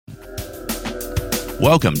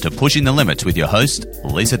Welcome to Pushing the Limits with your host,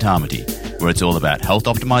 Lisa Tamati, where it's all about health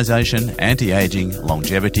optimization, anti-aging,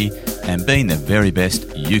 longevity, and being the very best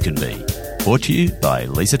you can be. Brought to you by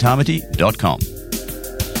lisatamati.com.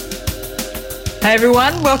 Hey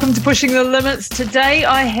everyone, welcome to Pushing the Limits. Today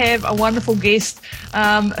I have a wonderful guest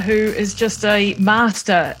who is just a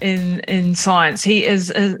master in science. He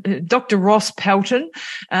is Dr. Ross Pelton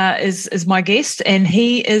is my guest, and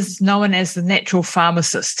he is known as the natural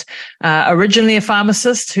pharmacist. Originally a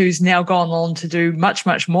pharmacist who's now gone on to do much,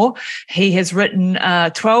 much more. He has written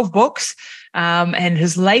 12 books. And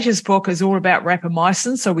his latest book is all about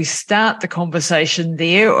rapamycin. So we start the conversation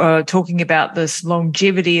there, talking about this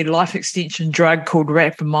longevity and life extension drug called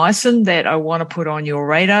rapamycin that I want to put on your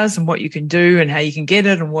radars, and what you can do and how you can get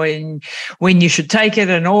it, and when you should take it,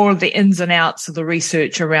 and all of the ins and outs of the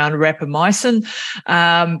research around rapamycin.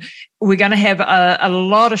 We're going to have a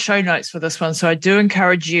lot of show notes for this one. So I do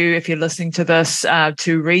encourage you, if you're listening to this,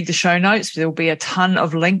 to read the show notes. There will be a ton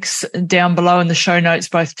of links down below in the show notes,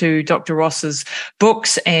 both to Dr. Ross's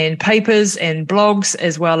books and papers and blogs,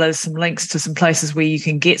 as well as some links to some places where you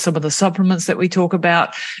can get some of the supplements that we talk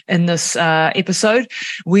about in this episode.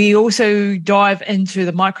 We also dive into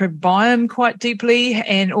the microbiome quite deeply,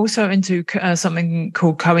 and also into something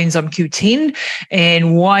called coenzyme Q10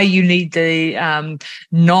 and why you need the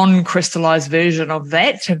non-crystallized version of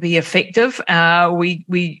that to be effective.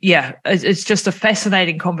 It's just a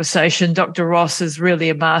fascinating conversation. Dr. Ross is really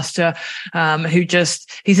a master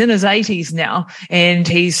he's in his 80s now, and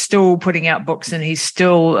he's still putting out books, and he's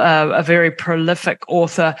still a very prolific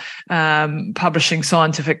author, publishing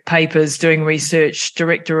scientific papers, doing research,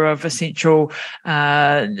 director of essential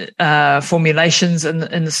formulations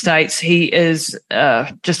in the States. He is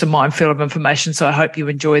just a minefield of information. So I hope you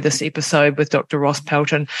enjoy this episode with Dr. Ross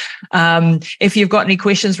Pelton. If you've got any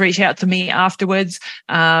questions, reach out to me afterwards.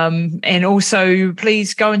 And also,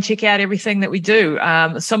 please go and check out everything that we do.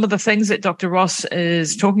 Some of the things that Dr. Ross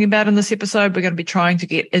is talking about in this episode, we're going to be trying to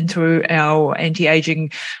get into our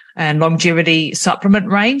anti-aging and longevity supplement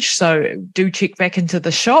range. So do check back into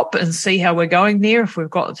the shop and see how we're going there, if we've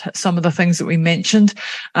got some of the things that we mentioned.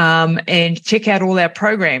 And check out all our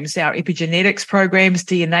programs, our epigenetics programs,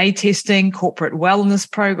 DNA testing, corporate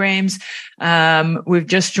wellness programs. We're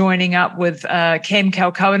just joining up with Cam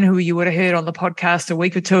Calcoen, who you would have heard on the podcast a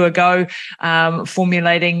week or two ago,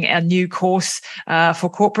 formulating our new course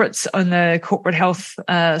for corporates in the corporate health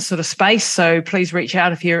sort of space. So please reach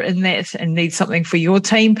out if you're in that and need something for your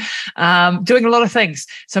team. Doing a lot of things.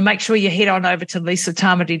 So make sure you head on over to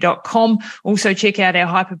lisatamati.com. Also check out our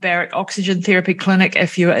hyperbaric oxygen therapy clinic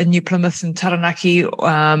if you're in New Plymouth and Taranaki.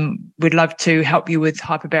 We'd love to help you with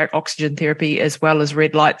hyperbaric oxygen therapy as well as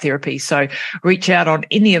red light therapy. So reach out on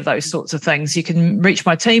any of those sorts of things. You can reach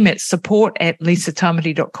my team at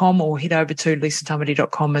support@lisatamati.com, or head over to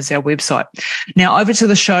lisatamati.com as our website. Now over to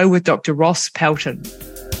the show with Dr. Ross Pelton.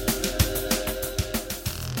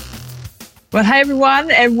 Well, hey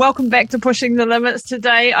everyone, and welcome back to Pushing the Limits.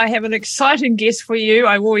 Today I have an exciting guest for you.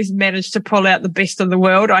 I always manage to pull out the best of the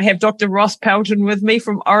world. I have Dr. Ross Pelton with me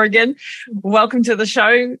from Oregon. Welcome to the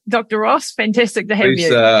show, Dr. Ross. Fantastic to have you.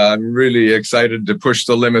 Lisa, I'm really excited to push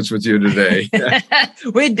the limits with you today.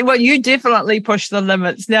 Well, you definitely push the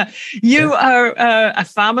limits. Now, you are a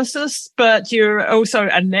pharmacist, but you're also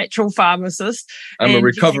a natural pharmacist. I'm a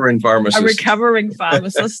recovering pharmacist. A recovering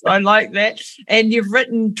pharmacist. I like that. And you've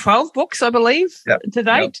written 12 books, I believe, to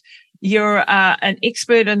date. You're an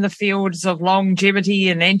expert in the fields of longevity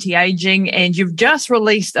and anti-aging, and you've just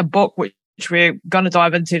released a book which we're going to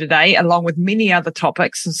dive into today, along with many other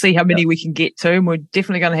topics, and see how many we can get to. And we're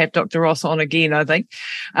definitely going to have Dr. Ross on again, I think.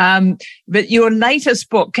 But your latest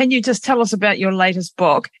book, can you just tell us about your latest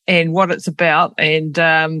book and what it's about? And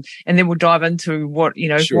then we'll dive into what we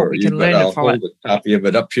can learn from it. I'll hold a copy of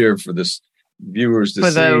it up here for the viewers to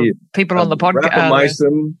see. The people on the podcast.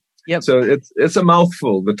 Rapamycin. Yep. So it's a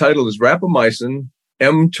mouthful. The title is Rapamycin,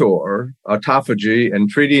 mTOR, Autophagy, and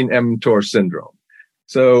Treating mTOR Syndrome.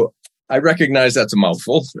 So I recognize that's a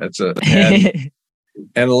mouthful. And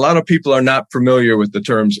a lot of people are not familiar with the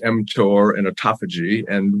terms mTOR and autophagy.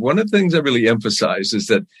 And one of the things I really emphasize is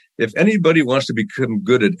that if anybody wants to become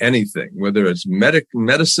good at anything, whether it's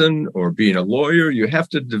medicine or being a lawyer, you have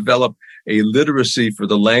to develop a literacy for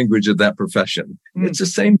the language of that profession. It's the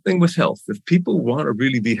same thing with health. If people want to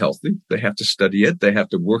really be healthy, they have to study it. They have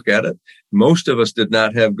to work at it. Most of us did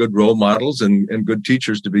not have good role models and good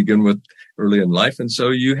teachers to begin with early in life. And so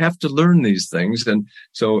you have to learn these things. And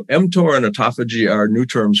so mTOR and autophagy are new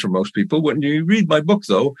terms for most people. When you read my book,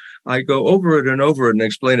 though, I go over it and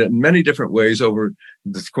explain it in many different ways over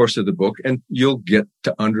the course of the book. And you'll get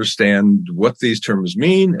to understand what these terms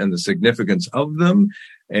mean and the significance of them.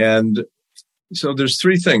 And so there's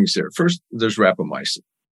three things here. First, there's rapamycin.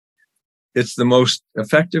 It's the most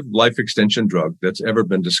effective life extension drug that's ever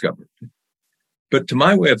been discovered. But to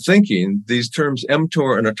my way of thinking, these terms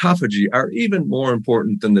mTOR and autophagy are even more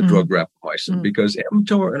important than the drug rapamycin, because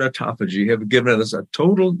mTOR and autophagy have given us a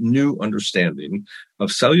total new understanding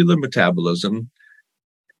of cellular metabolism,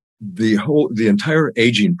 the entire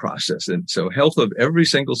aging process. And so health of every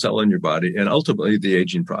single cell in your body, and ultimately the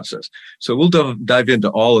aging process. So we'll dive into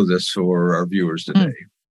all of this for our viewers today.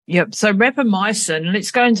 Yep. So rapamycin,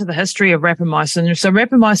 let's go into the history of rapamycin. So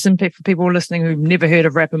rapamycin, for people listening who've never heard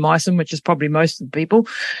of rapamycin, which is probably most of the people,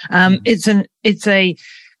 it's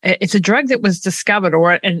a drug that was discovered,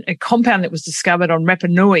 or a compound that was discovered on Rapa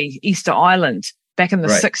Nui, Easter Island, back in the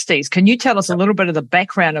 60s. Can you tell us a little bit of the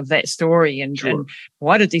background of that story and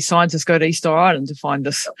why did these scientists go to Easter Island to find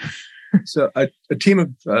this? So a team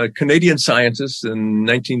of Canadian scientists in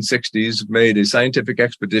 1960s made a scientific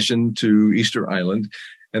expedition to Easter Island.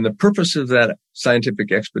 And the purpose of that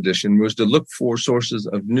scientific expedition was to look for sources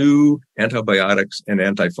of new antibiotics and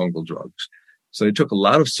antifungal drugs. So they took a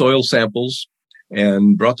lot of soil samples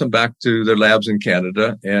and brought them back to their labs in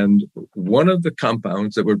Canada. And one of the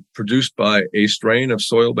compounds that were produced by a strain of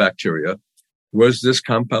soil bacteria was this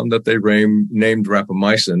compound that they named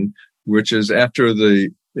rapamycin, which is after the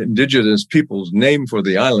indigenous people's name for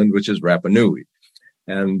the island, which is Rapa Nui.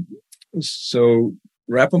 And so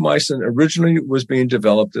rapamycin originally was being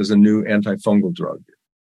developed as a new antifungal drug.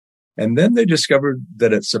 And then they discovered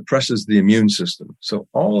that it suppresses the immune system. So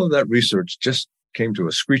all of that research just came to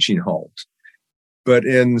a screeching halt. But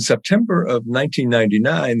in September of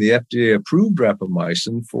 1999, the FDA approved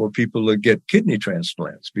rapamycin for people that get kidney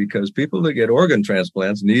transplants, because people that get organ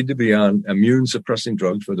transplants need to be on immune suppressing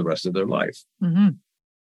drugs for the rest of their life. And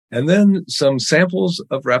then some samples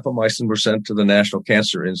of rapamycin were sent to the National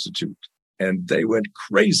Cancer Institute, and they went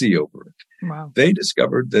crazy over it. Wow. They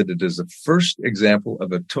discovered that it is the first example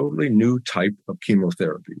of a totally new type of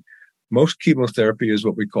chemotherapy. Most chemotherapy is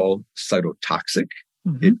what we call cytotoxic.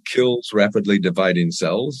 It kills rapidly dividing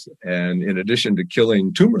cells. And in addition to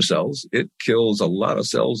killing tumor cells, it kills a lot of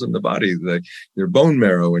cells in the body, your bone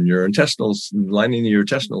marrow and your intestinals, lining your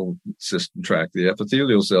intestinal system tract. The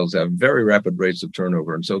epithelial cells have very rapid rates of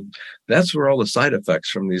turnover. And so that's where all the side effects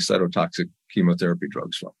from these cytotoxic chemotherapy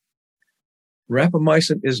drugs from.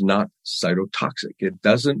 Rapamycin is not cytotoxic. It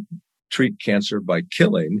doesn't treat cancer by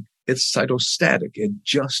killing. It's cytostatic. It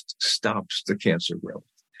just stops the cancer growth.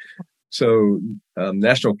 So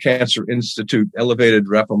National Cancer Institute elevated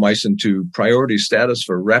rapamycin to priority status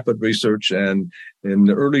for rapid research. And in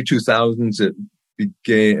the early 2000s, it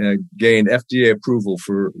gained FDA approval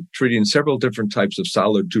for treating several different types of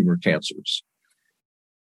solid tumor cancers.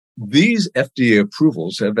 These FDA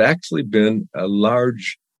approvals have actually been a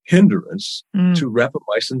large hindrance to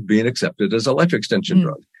rapamycin being accepted as a life extension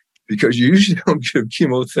drug, because you usually don't give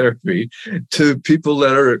chemotherapy to people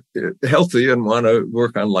that are healthy and want to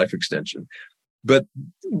work on life extension. But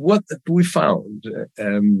what we found,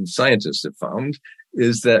 and scientists have found,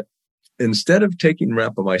 is that instead of taking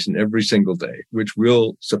rapamycin every single day, which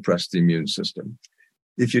will suppress the immune system,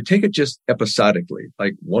 if you take it just episodically,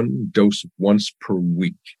 like one dose once per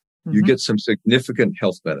week, you get some significant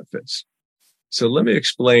health benefits. So let me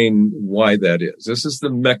explain why that is. This is the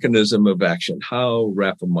mechanism of action, how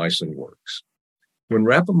rapamycin works. When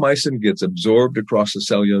rapamycin gets absorbed across the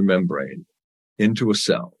cellular membrane into a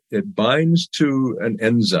cell, it binds to an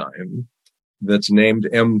enzyme that's named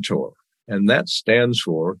mTOR, and that stands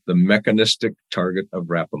for the mechanistic target of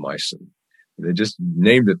rapamycin. They just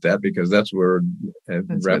named it that because that's where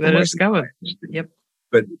rapamycin is discovered. Yep.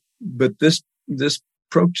 But this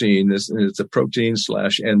protein, it's a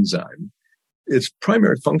protein/enzyme. Its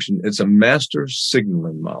primary function, it's a master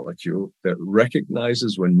signaling molecule that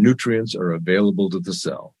recognizes when nutrients are available to the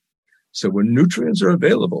cell. So when nutrients are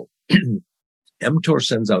available, mTOR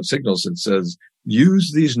sends out signals that says,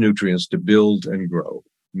 use these nutrients to build and grow,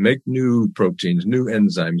 make new proteins, new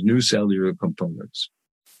enzymes, new cellular components.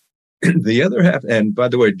 The other half, and by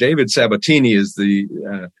the way, David Sabatini is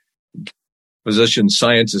the physician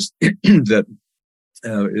scientist that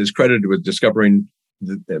is credited with discovering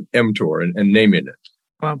the mTOR and naming it.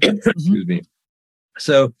 Wow. Excuse me.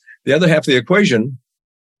 So The other half of the equation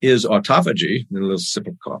is autophagy. A little sip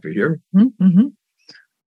of coffee here. Mm-hmm.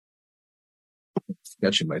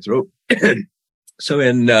 Got you in my throat. So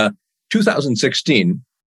in 2016,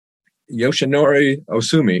 Yoshinori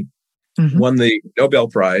Ohsumi won the Nobel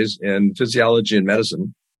Prize in Physiology and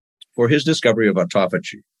Medicine for his discovery of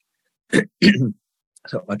autophagy.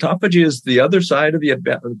 So autophagy is the other side of the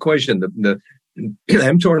equation. The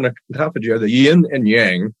mTOR and autophagy are the yin and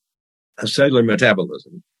yang of cellular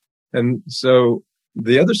metabolism. And so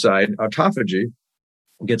the other side, autophagy,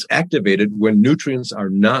 gets activated when nutrients are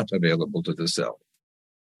not available to the cell.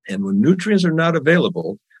 And when nutrients are not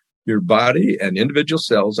available, your body and individual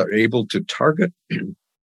cells are able to target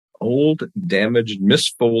old, damaged,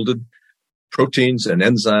 misfolded proteins and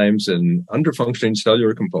enzymes and underfunctioning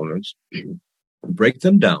cellular components, break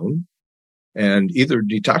them down, and either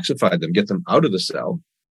detoxify them, get them out of the cell,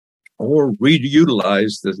 or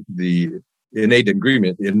reutilize the innate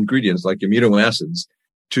ingredients like amino acids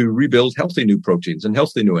to rebuild healthy new proteins and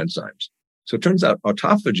healthy new enzymes. So it turns out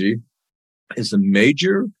autophagy is a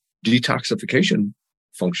major detoxification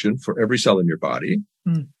function for every cell in your body.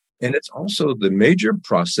 And it's also the major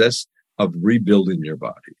process of rebuilding your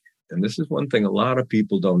body. And this is one thing a lot of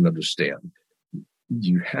people don't understand.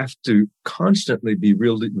 You have to constantly be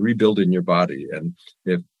rebuilding your body. And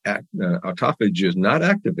if autophagy is not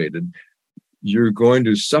activated, you're going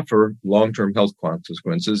to suffer long-term health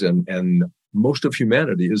consequences. And most of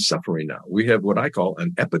humanity is suffering now. We have what I call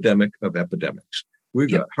an epidemic of epidemics. We've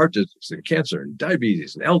got heart disease and cancer and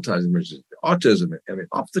diabetes and Alzheimer's, autism, I mean,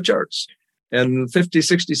 off the charts. And 50,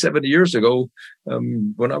 60, 70 years ago,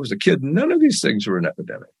 when I was a kid, none of these things were an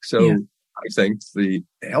epidemic. So I think the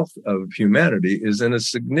health of humanity is in a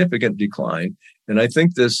significant decline. And I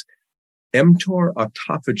think this mTOR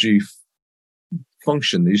autophagy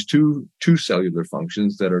function, these two cellular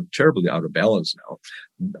functions that are terribly out of balance now,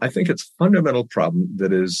 I think it's a fundamental problem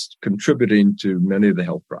that is contributing to many of the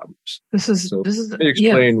health problems. Let me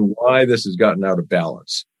explain why this has gotten out of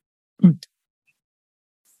balance.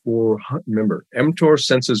 Remember, mTOR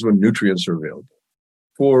senses when nutrients are available.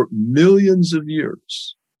 For millions of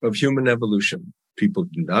years of human evolution, people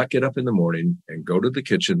do not get up in the morning and go to the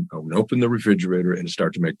kitchen and open the refrigerator and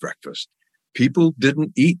start to make breakfast. People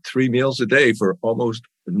didn't eat 3 meals a day for almost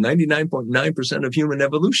 99.9% of human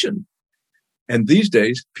evolution. And these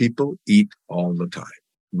days, people eat all the time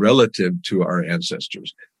relative to our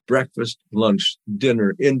ancestors. Breakfast, lunch,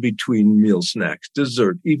 dinner, in between meal snacks,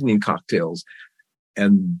 dessert, evening cocktails.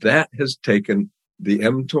 And that has taken the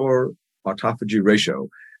mTOR autophagy ratio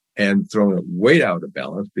and thrown it way out of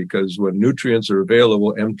balance, because when nutrients are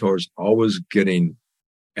available, mTOR is always getting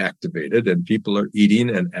activated, and people are eating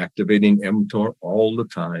and activating mTOR all the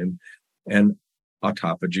time, and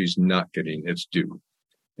autophagy is not getting its due.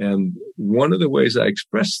 And one of the ways I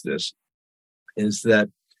express this is that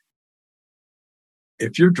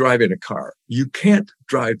if you're driving a car, you can't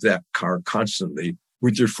drive that car constantly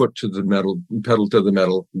with your foot to the metal, pedal to the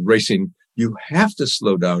metal, racing. You have to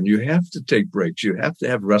slow down. You have to take breaks. You have to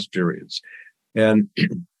have rest periods. And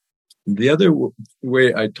the other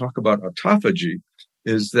way I talk about autophagy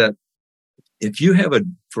is that if you have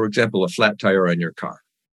for example, a flat tire on your car,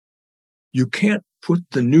 you can't put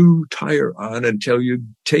the new tire on until you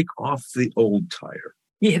take off the old tire.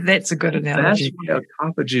 Yeah, that's a good analogy. That's why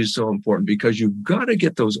autophagy is so important, because you've got to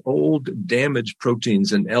get those old damaged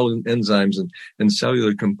proteins and enzymes and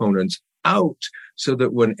cellular components out, so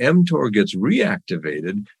that when mTOR gets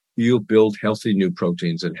reactivated, you'll build healthy new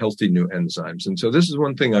proteins and healthy new enzymes. And so this is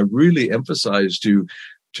one thing I really emphasize to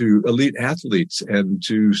elite athletes and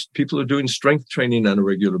to people who are doing strength training on a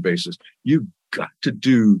regular basis. You've got to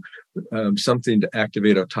do something to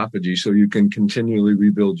activate autophagy so you can continually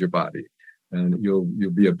rebuild your body. And you'll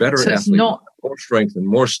be a better athlete, more strength and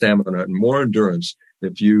more stamina and more endurance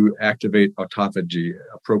if you activate autophagy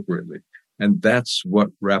appropriately. And that's what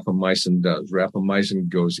rapamycin does. Rapamycin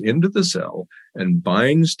goes into the cell and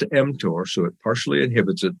binds to mTOR, so it partially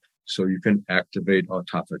inhibits it, so you can activate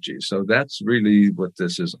autophagy. So that's really what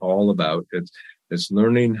this is all about. It's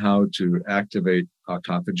learning how to activate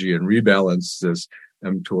autophagy and rebalance this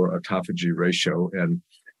mTOR autophagy ratio. And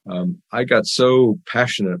I got so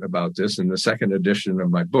passionate about this. In the second edition of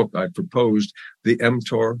my book, I proposed the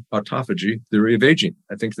mTOR autophagy theory of aging.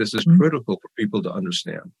 I think this is critical for people to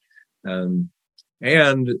understand.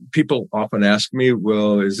 And people often ask me,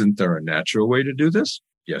 well, isn't there a natural way to do this?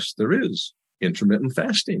 Yes, there is. Intermittent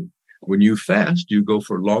fasting. When you fast, you go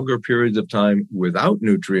for longer periods of time without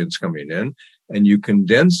nutrients coming in, and you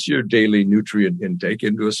condense your daily nutrient intake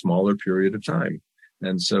into a smaller period of time.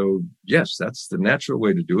 And so, yes, that's the natural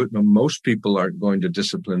way to do it. But most people aren't going to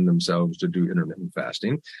discipline themselves to do intermittent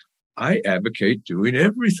fasting. I advocate doing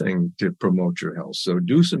everything to promote your health. So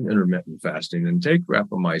do some intermittent fasting and take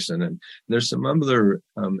rapamycin. And there's some other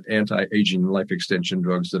anti-aging life extension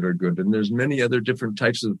drugs that are good. And there's many other different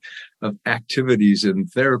types of activities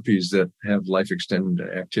and therapies that have life extended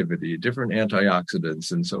activity, different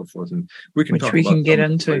antioxidants and so forth. And we can talk about get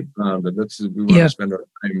into. But we want to spend our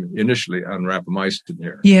time initially on rapamycin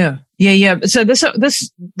here. Yeah. So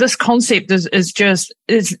this concept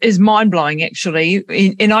is mind blowing actually.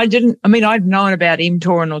 And I've known about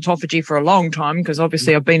mTOR and autophagy for a long time because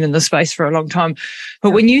obviously I've been in this space for a long time.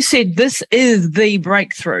 But when you said this is the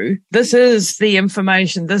breakthrough, this is the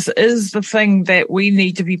information, this is the thing that we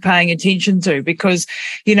need to be paying attention to because,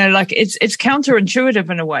 it's counterintuitive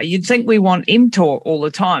in a way. You'd think we want mTOR all the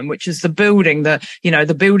time, which is the building,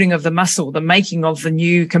 the building of the muscle, the making of the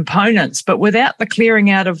new components. But without the clearing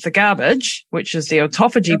out of the garbage, which is the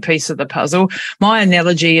autophagy piece of the puzzle, my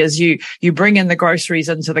analogy is you bring in the groceries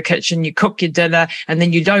into the kitchen, you cook your dinner, and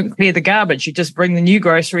then you don't clear the garbage. You just bring the new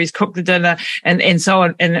groceries, cook the dinner, and so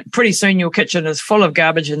on. And pretty soon your kitchen is full of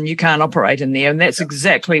garbage and you can't operate in there. And that's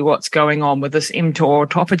exactly what's going on with this mTOR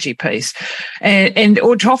autophagy piece. And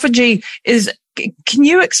autophagy is, can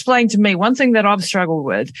you explain to me, one thing that I've struggled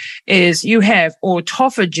with is you have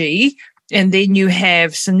autophagy, and then you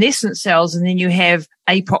have senescent cells, and then you have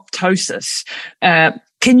apoptosis.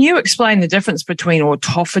 Can you explain the difference between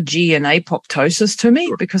autophagy and apoptosis to me?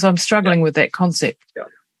 Sure. Because I'm struggling with that concept. Yeah.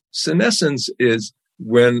 Senescence is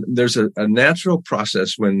when there's a natural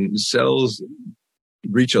process when cells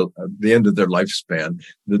reach the end of their lifespan,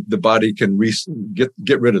 the body can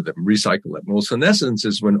get rid of them, recycle them. Well, senescence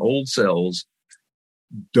is when old cells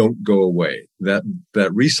don't go away. That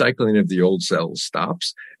recycling of the old cells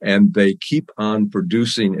stops, and they keep on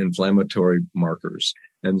producing inflammatory markers.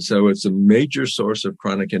 And so it's a major source of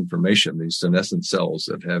chronic inflammation, these senescent cells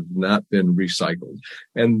that have not been recycled.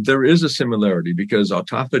 And there is a similarity because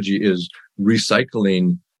autophagy is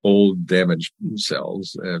recycling old damaged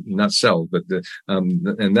cells, not cells, but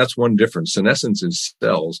and that's one difference. Senescence is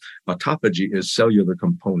cells. Autophagy is cellular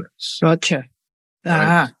components. Gotcha.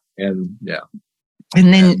 Right? And yeah.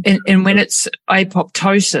 And then, and when it's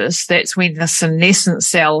apoptosis, that's when the senescent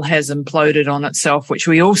cell has imploded on itself, which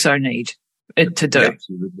we also need it to do.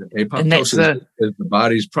 Yeah, apoptosis is the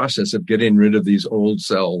body's process of getting rid of these old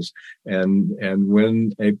cells. And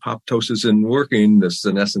when apoptosis isn't working, the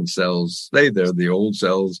senescent cells stay there. The old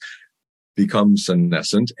cells become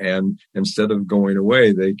senescent. And instead of going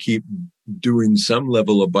away, they keep doing some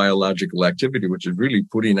level of biological activity, which is really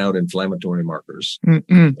putting out inflammatory markers.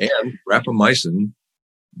 And rapamycin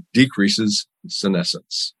decreases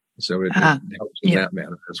senescence. So it helps in that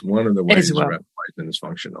manner. That's one of the ways rapamycin is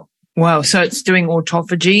functional. Wow. So it's doing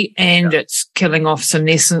autophagy and it's killing off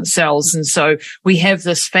senescent cells. And so we have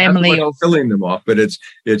this family of killing them off, but it's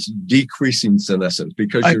decreasing senescence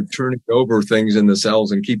because you're turning over things in the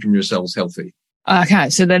cells and keeping your cells healthy. Okay.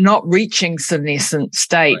 So they're not reaching senescent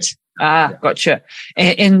state. Right. Gotcha.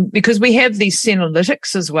 And because we have these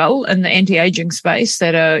senolytics as well in the anti-aging space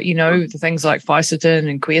that are, the things like fisetin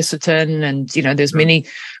and quercetin and, there's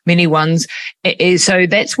many ones. So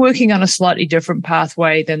that's working on a slightly different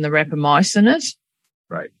pathway than the rapamycin is.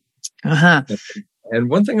 Right. Uh-huh. And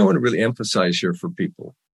one thing I want to really emphasize here for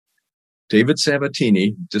people, David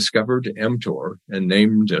Sabatini discovered mTOR and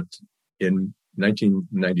named it in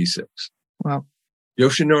 1996. Wow.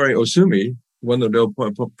 Yoshinori Osumi won the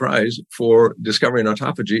Nobel Prize for discovering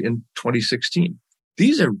autophagy in 2016.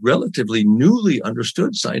 These are relatively newly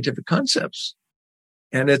understood scientific concepts.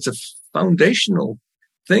 And it's a foundational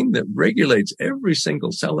thing that regulates every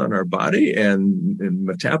single cell in our body and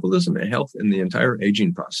metabolism and health in the entire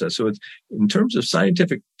aging process. So it's in terms of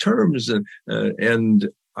scientific terms and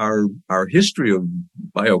our history of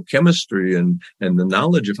biochemistry and the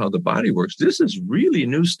knowledge of how the body works, this is really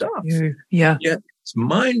new stuff. Yeah.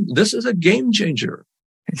 This is a game changer.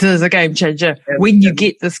 This is a game changer when you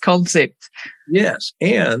get this concept. Yes.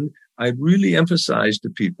 And I really emphasize to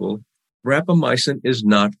people, rapamycin is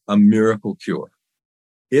not a miracle cure.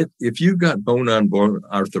 If you've got bone-on-bone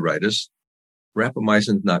arthritis,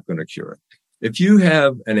 rapamycin is not going to cure it. If you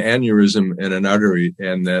have an aneurysm in an artery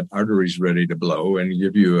and that artery is ready to blow and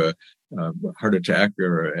give you a heart attack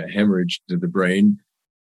or a hemorrhage to the brain,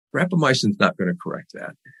 rapamycin is not going to correct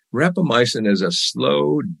that. Rapamycin is a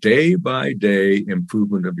slow, day-by-day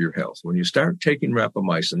improvement of your health. When you start taking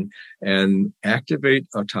rapamycin and activate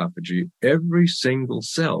autophagy, every single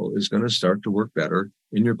cell is going to start to work better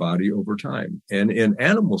in your body over time. And in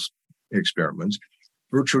animal experiments,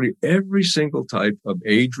 virtually every single type of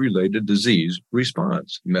age-related disease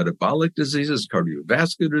responds. Metabolic diseases,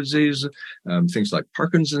 cardiovascular disease, things like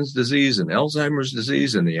Parkinson's disease and Alzheimer's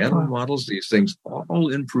disease, and the animal models, these things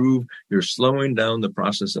all improve. You're slowing down the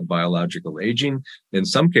process of biological aging. In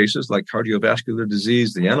some cases, like cardiovascular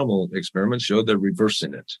disease, the animal experiments showed they're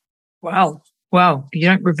reversing it. Wow. Wow. You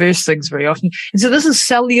don't reverse things very often. And so this is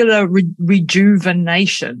cellular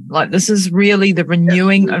rejuvenation. Like this is really the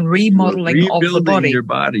renewing and remodeling of the body. Your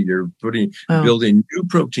body. You're building new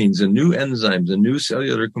proteins and new enzymes and new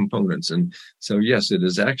cellular components. And so, yes, it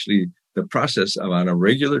is actually the process of, on a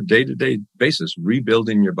regular day-to-day basis,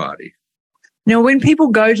 rebuilding your body. Now, when people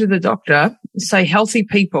go to the doctor, say healthy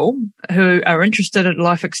people who are interested in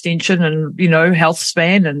life extension and, health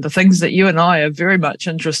span and the things that you and I are very much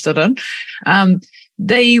interested in,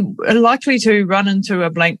 they are likely to run into a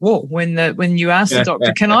blank wall when you ask the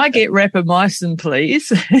doctor, can I get rapamycin, please?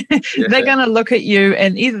 They're going to look at you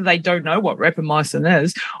and either they don't know what rapamycin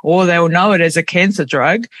is, or they'll know it as a cancer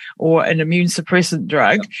drug or an immune suppressant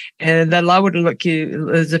drug, and they're liable to look at you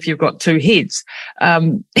as if you've got two heads.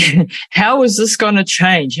 How is this going to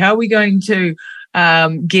change? How are we going to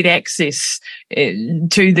get access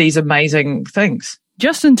to these amazing things?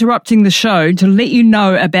 Just interrupting the show to let you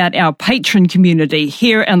know about our patron community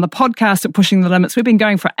here on the podcast at Pushing the Limits. We've been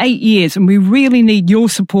going for 8 years and we really need your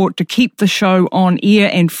support to keep the show on air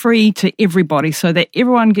and free to everybody so that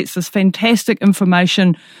everyone gets this fantastic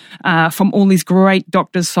information from all these great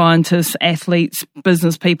doctors, scientists, athletes,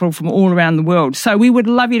 business people from all around the world. So we would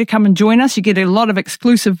love you to come and join us. You get a lot of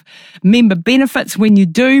exclusive member benefits when you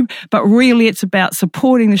do, but really it's about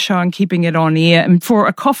supporting the show and keeping it on air. And for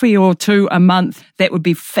a coffee or two a month, that would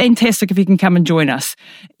be fantastic if you can come and join us.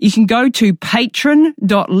 You can go to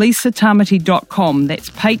patron.lisatamati.com. That's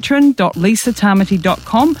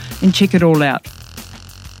patron.lisatamati.com and check it all out.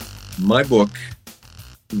 My book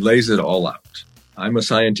lays it all out. I'm a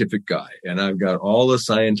scientific guy, and I've got all the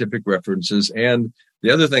scientific references. And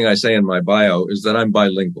the other thing I say in my bio is that I'm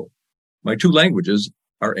bilingual. My two languages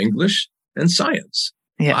are English and science.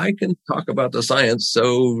 Yeah. I can talk about the science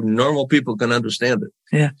so normal people can understand it.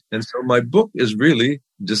 Yeah. And so my book is really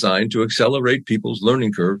designed to accelerate people's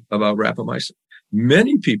learning curve about rapamycin.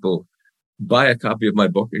 Many people buy a copy of my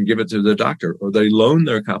book and give it to their doctor, or they loan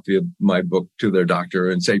their copy of my book to their doctor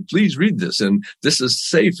and say, please read this, and this is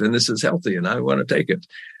safe and this is healthy and I want to take it.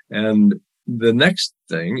 And the next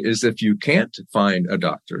thing is, if you can't find a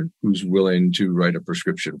doctor who's willing to write a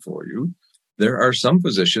prescription for you, there are some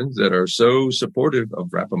physicians that are so supportive of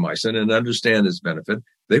rapamycin and understand its benefit,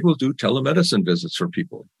 they will do telemedicine visits for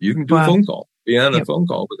people. You can do a phone call, be on a phone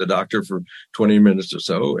call with a doctor for 20 minutes or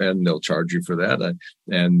so, and they'll charge you for that.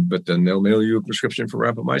 But then they'll mail you a prescription for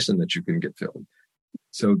rapamycin that you can get filled.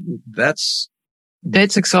 So that's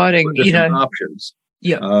exciting. Options.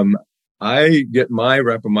 Yeah. I get my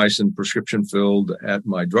rapamycin prescription filled at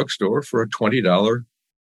my drugstore for a $20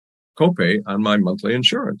 copay on my monthly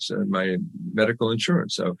insurance and my medical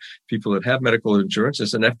insurance. So people that have medical insurance,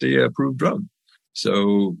 it's an FDA approved drug.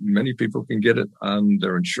 So many people can get it on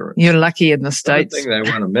their insurance. You're lucky in the States. The thing that I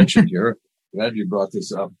want to mention here, glad you brought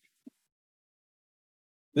this up.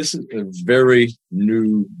 This is a very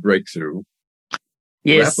new breakthrough.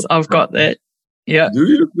 Yes, I've got that. Yeah. Do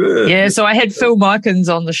you? Good. Yeah, so I had Phil Mykins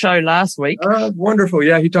on the show last week. Wonderful.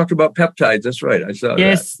 Yeah, he talked about peptides. That's right. I saw that.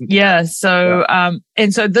 Yes. Yeah. So,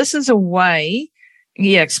 and so this is a way,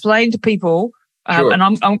 explain to people, Sure. and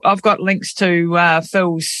I've got links to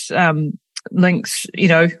Phil's links,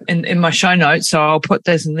 in my show notes. So I'll put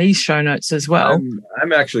this in these show notes as well.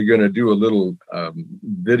 I'm actually going to do a little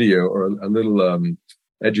video or a little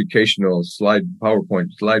educational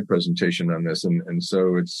PowerPoint slide presentation on this. And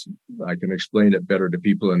so I can explain it better to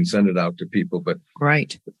people and send it out to people. But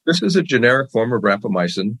great. This is a generic form of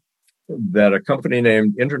rapamycin that a company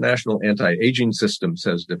named International Anti-Aging Systems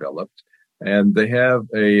has developed. And they have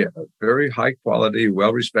a very high quality,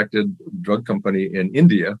 well-respected drug company in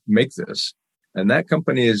India make this. And that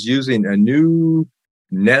company is using a new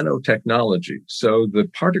nanotechnology. So the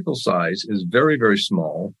particle size is very, very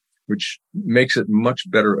small, which makes it much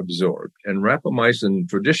better absorbed. And rapamycin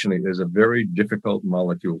traditionally is a very difficult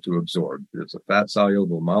molecule to absorb. It's a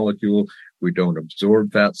fat-soluble molecule. We don't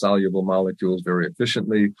absorb fat-soluble molecules very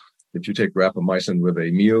efficiently. If you take rapamycin with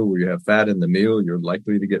a meal where you have fat in the meal, you're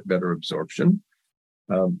likely to get better absorption.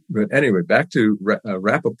 But anyway, back to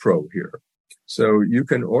RapaPro here. So you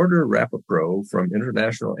can order RapaPro from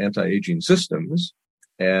International Anti-Aging Systems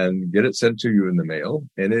and get it sent to you in the mail,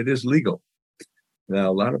 and it is legal. Now,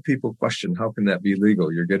 a lot of people question, how can that be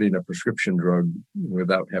legal? You're getting a prescription drug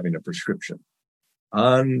without having a prescription.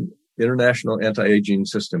 On International Anti-Aging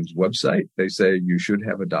Systems website. They say you should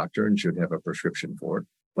have a doctor and should have a prescription for it,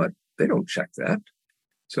 but they don't check that.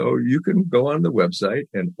 So you can go on the website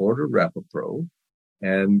and order RapaPro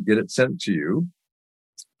and get it sent to you.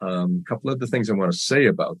 A couple of the things I want to say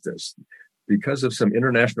about this. Because of some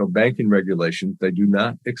international banking regulations, they do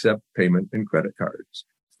not accept payment in credit cards.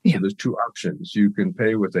 Yeah. So there's two options. You can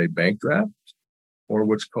pay with a bank draft or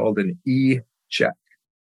what's called an e-check.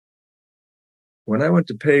 When I went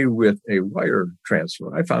to pay with a wire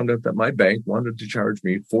transfer, I found out that my bank wanted to charge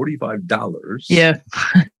me $45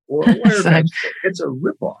 for a wire transfer. It's a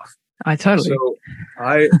ripoff. So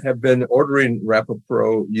I have been ordering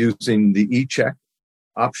RapaPro using the e-check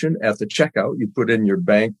option at the checkout. You put in your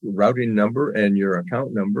bank routing number and your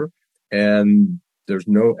account number, and there's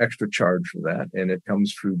no extra charge for that, and it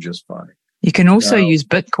comes through just fine. You can also use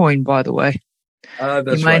Bitcoin, by the way.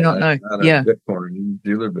 That's you may not know. Not a Bitcoin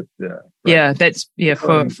dealer, but right. That's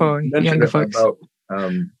for younger folks. About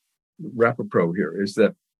RapaPro here is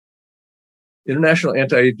that International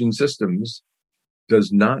Anti-Aging Systems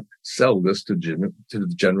does not sell this to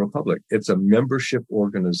the general public. It's a membership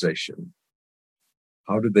organization.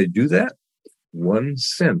 How do they do that? 1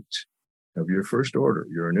 cent of your first order,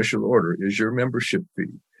 your initial order, is your membership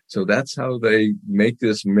fee. So that's how they make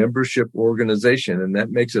this membership organization, and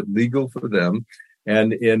that makes it legal for them.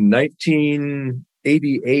 And in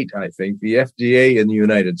 1988, I think, the FDA in the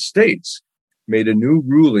United States made a new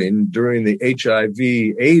ruling during the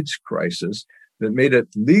HIV/AIDS crisis that made it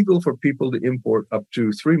legal for people to import up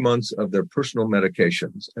to 3 months of their personal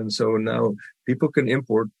medications. And so now people can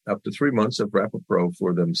import up to 3 months of RapaPro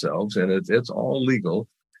for themselves, and it's all legal.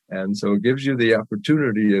 And so it gives you the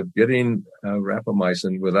opportunity of getting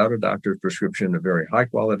rapamycin without a doctor's prescription, a very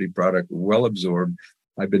high-quality product, well-absorbed.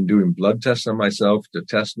 I've been doing blood tests on myself to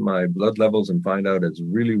test my blood levels and find out it's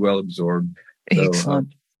really well-absorbed.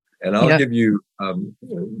 Excellent. And I'll give you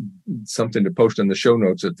something to post in the show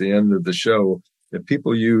notes at the end of the show. If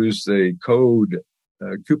people use the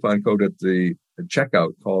coupon code at the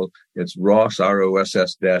checkout called, it's ROSS,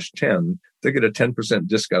 ROSS-10, they get a 10%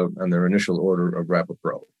 discount on their initial order of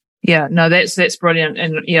RapaPro. Yeah, no, that's brilliant.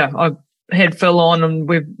 And I've had Phil on, and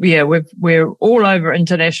we're all over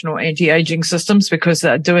International Anti-Aging Systems because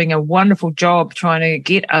they're doing a wonderful job trying to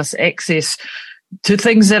get us access to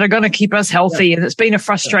things that are going to keep us healthy. Yeah. And it's been a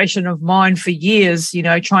frustration of mine for years,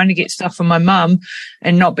 trying to get stuff for my mum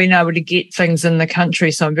and not being able to get things in the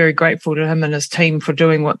country. So I'm very grateful to him and his team for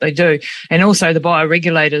doing what they do. And also the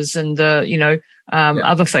bioregulators and the,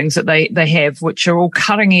 other things that they have, which are all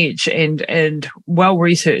cutting edge and well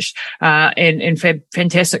researched, and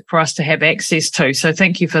fantastic for us to have access to. So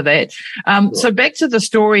thank you for that. Sure. So back to the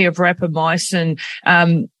story of rapamycin,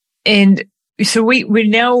 and so we're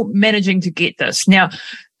now managing to get this. Now,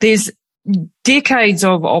 there's decades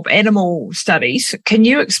of animal studies. Can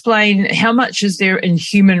you explain how much is there in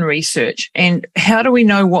human research, and how do we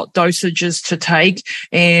know what dosages to take,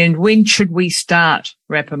 and when should we start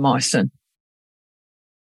rapamycin?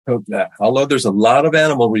 Although there's a lot of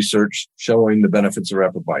animal research showing the benefits of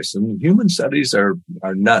rapamycin, human studies are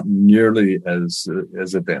not nearly as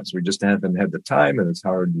advanced. We just haven't had the time, and it's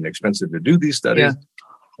hard and expensive to do these studies.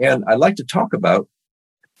 Yeah. And I'd like to talk about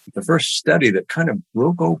the first study that kind of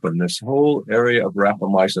broke open this whole area of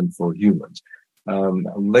rapamycin for humans. A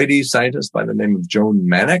lady scientist by the name of Joan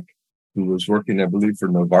Manick, who was working, I believe, for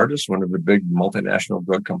Novartis, one of the big multinational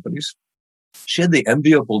drug companies. She had the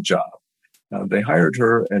enviable job. They hired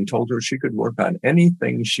her and told her she could work on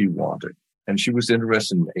anything she wanted. And she was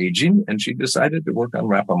interested in aging, and she decided to work on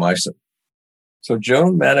rapamycin. So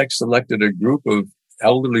Joan Manick selected a group of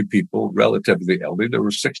elderly people, relatively elderly. They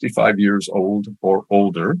were 65 years old or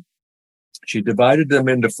older. She divided them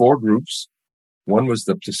into 4 groups. One was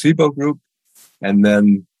the placebo group, and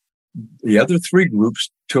then the other 3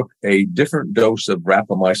 groups took a different dose of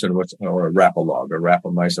rapamycin, or a Rapalog, a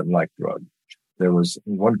rapamycin-like drug. There was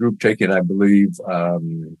one group taking, I believe,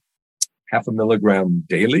 0.5 milligram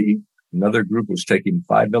daily. Another group was taking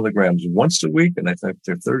 5 milligrams once a week, and I think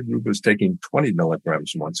the third group was taking 20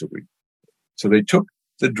 milligrams once a week. So they took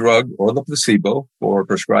the drug or the placebo for a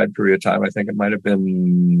prescribed period of time. I think it might have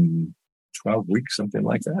been 12 weeks, something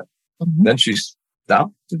like that. Mm-hmm. Then she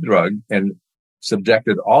stopped the drug and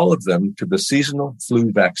subjected all of them to the seasonal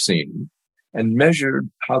flu vaccine and measured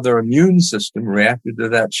how their immune system reacted to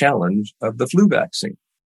that challenge of the flu vaccine.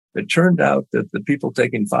 It turned out that the people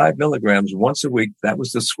taking 5 milligrams once a week, that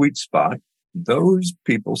was the sweet spot. Those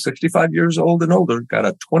people, 65 years old and older, got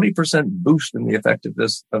a 20% boost in the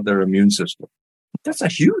effectiveness of their immune system. That's a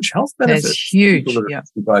huge health benefit. That's huge. People that are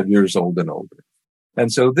 65 years old and older.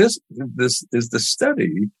 And so this is the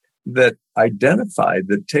study that identified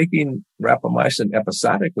that taking rapamycin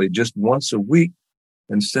episodically just once a week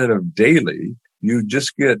instead of daily, you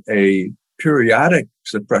just get a periodic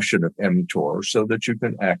suppression of mTOR so that you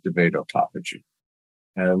can activate autophagy.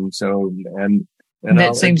 And so, and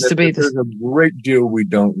that seems to be there's a great deal we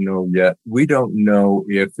don't know yet. We don't know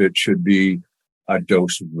if it should be a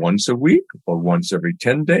dose once a week or once every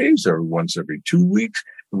 10 days or once every 2 weeks.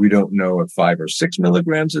 We don't know if 5 or 6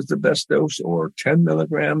 milligrams is the best dose or 10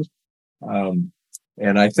 milligrams.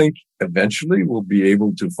 And I think eventually we'll be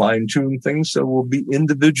able to fine tune things. So we'll be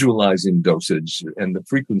individualizing dosage and the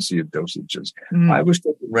frequency of dosages. I was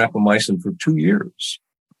taking rapamycin for 2 years.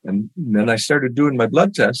 And then I started doing my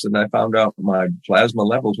blood tests and I found out my plasma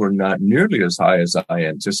levels were not nearly as high as I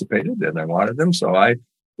anticipated and I wanted them. So I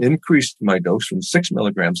increased my dose from 6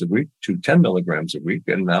 milligrams a week to 10 milligrams a week.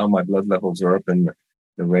 And now my blood levels are up in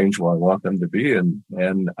the range where I want them to be. And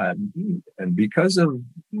because of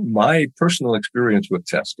my personal experience with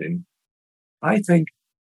testing, I think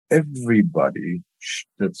everybody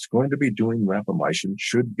that's going to be doing rapamycin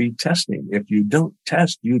should be testing. If you don't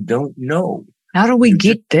test, you don't know. How do we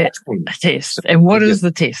get that test? And what is the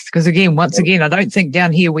test? Because again, once again, I don't think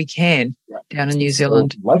down here we can, down in New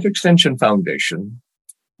Zealand. Life Extension Foundation,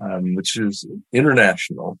 which is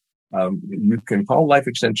international, you can call Life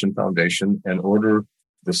Extension Foundation and order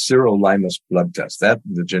the sirolimus blood test. That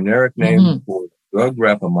the generic name for drug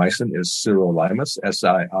rapamycin is sirolimus,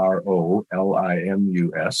 SIROLIMUS.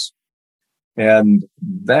 And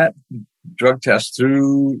that drug test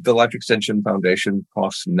through the Life Extension Foundation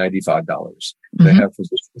costs $95. They have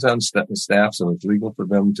physicians on staff, so it's legal for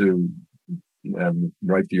them to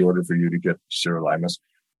write the order for you to get sirolimus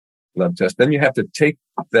blood test. Then you have to take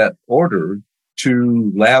that order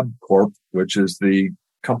to LabCorp, which is the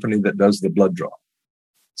company that does the blood draw.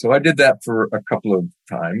 So I did that for a couple of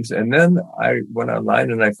times. And then I went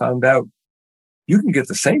online and I found out you can get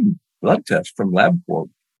the same blood test from LabCorp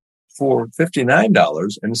for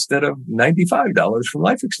 $59 instead of $95 from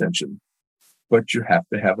Life Extension. But you have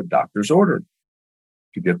to have a doctor's order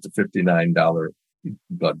to get the $59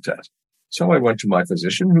 blood test. So I went to my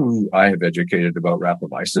physician, who I have educated about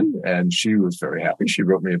rapamycin, and she was very happy. She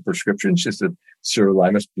wrote me a prescription. She said,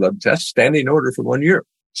 sirolimus blood test, standing order for 1 year.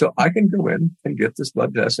 So I can go in and get this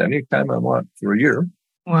blood test anytime I want for a year.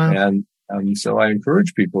 Wow. And so I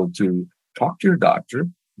encourage people to talk to your doctor,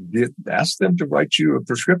 ask them to write you a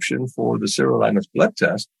prescription for the sirolimus blood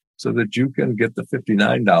test so that you can get the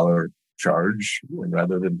 $59 charge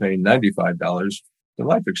rather than paying $95 to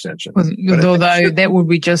Life Extension. Although that would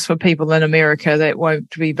be just for people in America, that won't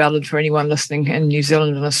be valid for anyone listening in New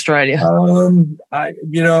Zealand and Australia.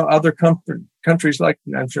 Other countries like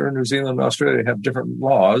I'm sure New Zealand and Australia have different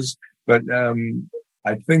laws, but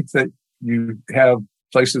I think that you have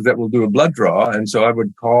places that will do a blood draw. And so I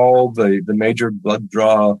would call the major blood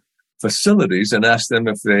draw facilities and ask them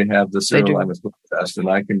if they have the sirolimus blood test. And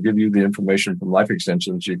I can give you the information from Life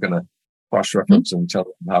Extension so you can cross-reference and tell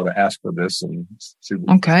them how to ask for this and see.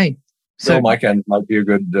 Okay. So Mike might be a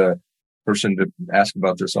good person to ask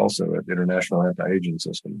about this also at International Anti-Aging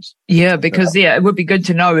Systems. Yeah, because it would be good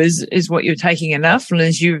to know is what you're taking enough, and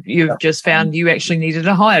as you've just found you actually needed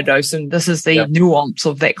a higher dose, and this is the nuance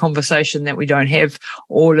of that conversation that we don't have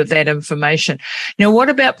all of that information. Now, what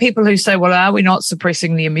about people who say, well, are we not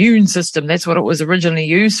suppressing the immune system? That's what it was originally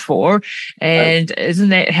used for, and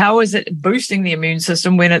how is it boosting the immune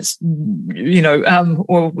system when it's,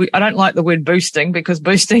 I don't like the word boosting, because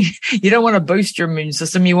boosting, you don't want to boost your immune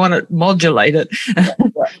system, you want to modulate it.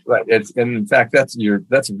 Right. And in fact, that's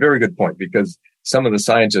a very good point, because some of the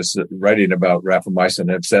scientists writing about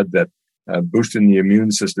rapamycin have said that boosting the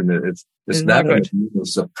immune system, it's not an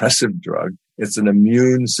immunosuppressive drug. It's an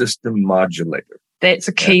immune system modulator. That's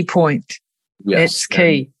a key point. Yes. That's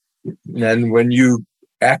key. And when you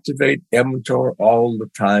activate mTOR all the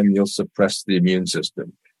time, you'll suppress the immune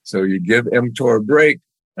system. So you give mTOR a break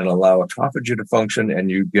and allow autophagy to function, and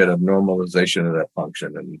you get a normalization of that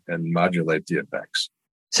function and modulate the effects.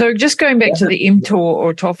 So just going back to the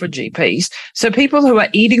mTOR autophagy piece, so people who are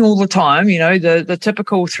eating all the time, the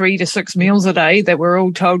typical 3 to 6 meals a day that we're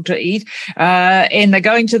all told to eat, and they're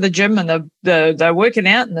going to the gym and they're working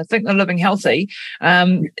out and they think they're living healthy,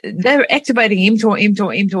 they're activating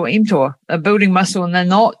mTOR, building muscle, and they're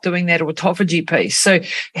not doing that autophagy piece. So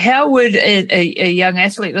how would a young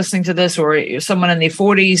athlete listening to this, or someone in their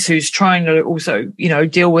 40s who's trying to also,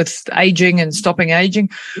 deal with aging and stopping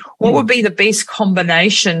aging, what would be the best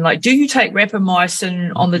combination? Like, do you take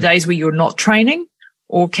rapamycin on the days where you're not training,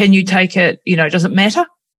 or can you take it, does it matter?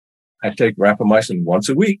 I take rapamycin once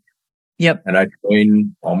a week. Yep. And I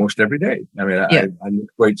train almost every day. I mean, I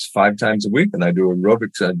lift weights 5 times a week, and I do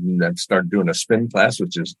aerobics. And I've started doing a spin class,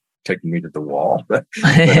 which is taking me to the wall, but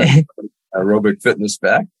aerobic fitness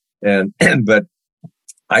back. But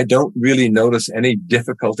I don't really notice any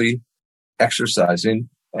difficulty exercising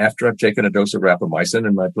after I've taken a dose of rapamycin,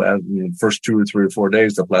 and my plasma, first 2 or 3 or 4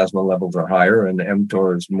 days, the plasma levels are higher and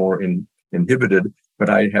mTOR is more inhibited, but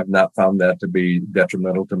I have not found that to be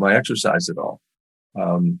detrimental to my exercise at all.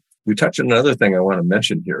 We touched on another thing I want to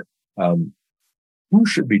mention here. Who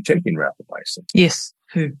should be taking rapamycin? Yes.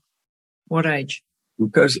 Who? What age?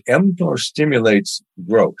 Because mTOR stimulates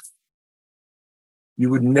growth. You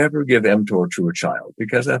would never give mTOR to a child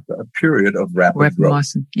because that's a period of rapid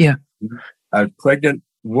growth. Yeah. A pregnant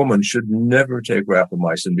woman should never take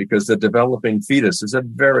rapamycin because the developing fetus is a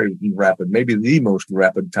very rapid, maybe the most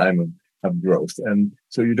rapid time of growth. And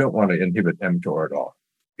so you don't want to inhibit mTOR at all.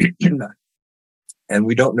 And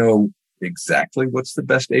we don't know exactly what's the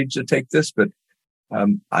best age to take this, but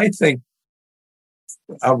I think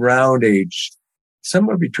around age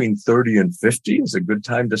somewhere between 30 and 50 is a good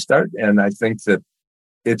time to start. And I think that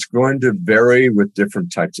it's going to vary with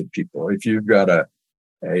different types of people. If you've got a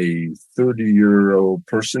 30-year-old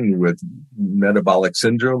person with metabolic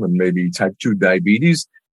syndrome and maybe type 2 diabetes,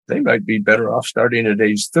 they might be better off starting at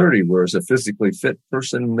age 30, whereas a physically fit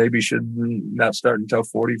person maybe should not start until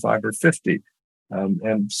 45 or 50.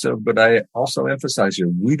 But I also emphasize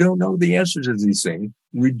here, we don't know the answers to these things.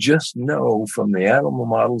 We just know from the animal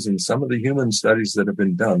models and some of the human studies that have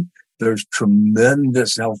been done, there's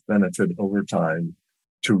tremendous health benefit over time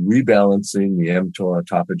to rebalancing the mTOR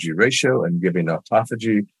autophagy ratio and giving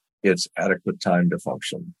autophagy its adequate time to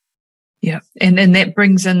function. Yeah. And that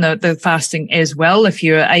brings in the fasting as well. If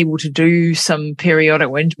you're able to do some periodic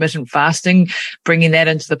or intermittent fasting, bringing that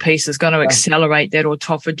into the piece is going to accelerate that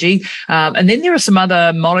autophagy. And then there are some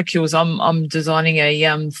other molecules. I'm designing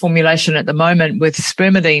a formulation at the moment with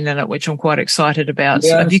spermidine in it, which I'm quite excited about.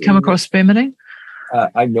 Yes, so have you come across spermidine?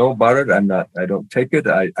 I know about it. I don't take it.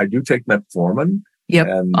 I do take metformin. Yep,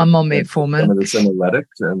 I'm on metformin. Some of the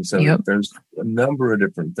senolytics, and so there's a number of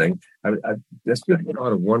different things. I just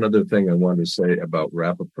thought of one other thing I wanted to say about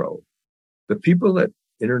RapaPro. The people at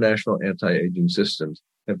International Anti-Aging Systems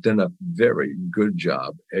have done a very good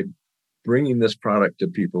job at bringing this product to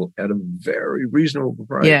people at a very reasonable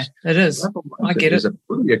price. Yeah, it is. I get it. It's a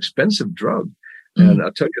pretty expensive drug. And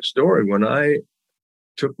I'll tell you a story. When I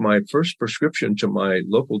took my first prescription to my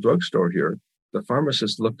local drugstore here, the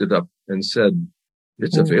pharmacist looked it up and said,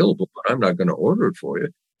 it's available, but I'm not going to order it for you.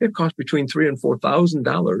 It costs between $3,000 and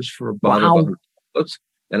 $4,000 for a bottle of 100 tablets.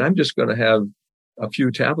 And I'm just going to have a few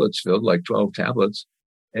tablets filled, like 12 tablets.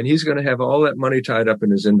 And he's going to have all that money tied up in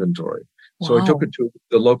his inventory. Wow. So I took it to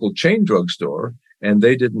the local chain drugstore, and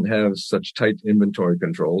they didn't have such tight inventory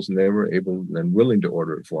controls, and they were able and willing to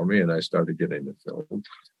order it for me. And I started getting it filled.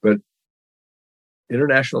 But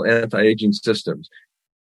International Anti-Aging Systems,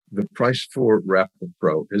 the price for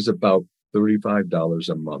RapaPro is about $35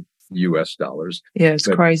 a month, US dollars. Yeah, it's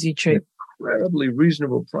crazy cheap. Incredibly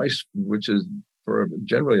reasonable price, which is for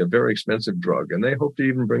generally a very expensive drug. And they hope to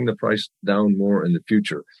even bring the price down more in the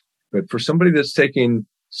future. But for somebody that's taking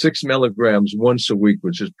 6 milligrams once a week,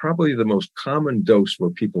 which is probably the most common dose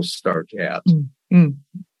where people start at,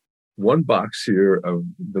 one box here of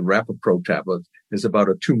the RapaPro tablet is about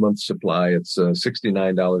a 2-month supply. It's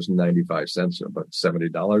 $69.95, about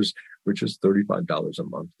 $70, which is $35 a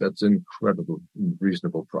month. That's an incredibly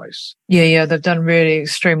reasonable price. Yeah, they've done really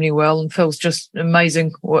extremely well, and Phil's just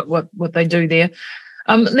amazing what they do there.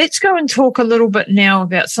 Let's go and talk a little bit now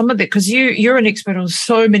about some of that, because you're an expert on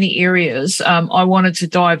so many areas. I wanted to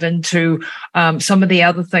dive into some of the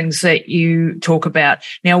other things that you talk about.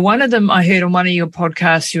 Now, one of them I heard on one of your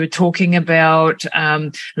podcasts, you were talking about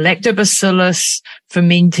Lactobacillus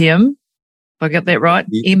fermentum, if I got that right,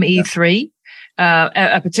 ME3.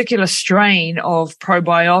 A particular strain of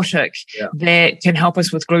probiotic that can help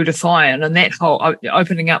us with glutathione, and that whole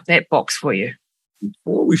opening up that box for you.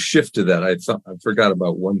 Before we shift to that, I forgot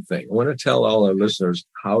about one thing. I want to tell all our listeners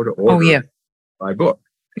how to order my book.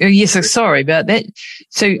 Yes, sorry about that.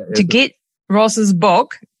 So to get Ross's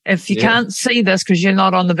book, if you can't see this because you're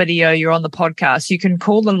not on the video, you're on the podcast, you can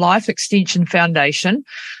call the Life Extension Foundation.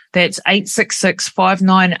 That's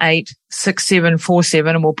 866-598-6747,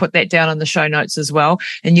 and we'll put that down in the show notes as well.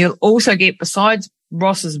 And you'll also get, besides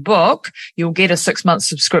Ross's book, you'll get a 6-month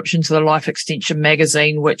subscription to the Life Extension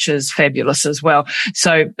magazine, which is fabulous as well.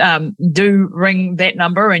 So do ring that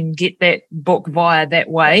number and get that book via that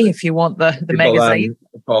way if you want the magazine.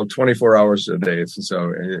 Call 24 hours a day.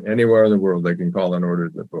 So anywhere in the world they can call and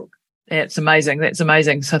order the book. That's amazing.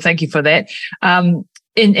 So thank you for that.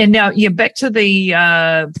 And now, back to the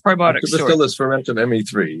probiotic story. Lactobacillus fermentum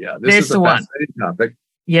ME3. Yeah, this There's is a fascinating topic.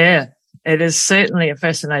 Yeah, it is certainly a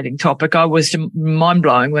fascinating topic. I was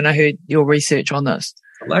mind-blowing when I heard your research on this.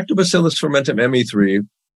 Lactobacillus fermentum ME3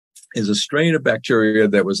 is a strain of bacteria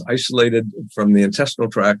that was isolated from the intestinal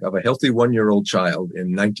tract of a healthy 1-year-old child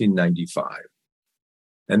in 1995.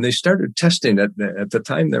 And they started testing it. At the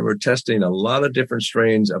time, they were testing a lot of different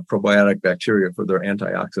strains of probiotic bacteria for their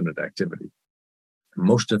antioxidant activity.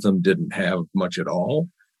 Most of them didn't have much at all.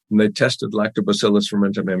 When they tested Lactobacillus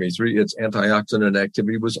fermentum ME3, its antioxidant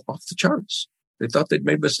activity was off the charts. They thought they'd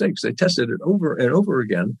made mistakes. They tested it over and over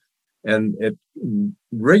again, and it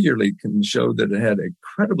regularly can show that it had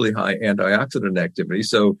incredibly high antioxidant activity.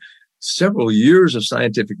 So several years of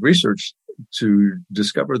scientific research to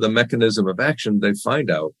discover the mechanism of action, they find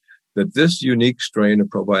out that this unique strain of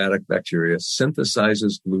probiotic bacteria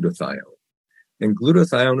synthesizes glutathione. And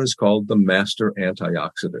glutathione is called the master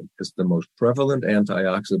antioxidant. It's the most prevalent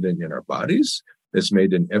antioxidant in our bodies. It's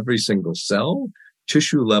made in every single cell.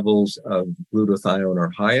 Tissue levels of glutathione are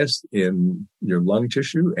highest in your lung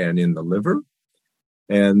tissue and in the liver.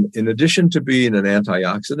 And in addition to being an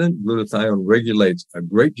antioxidant, glutathione regulates a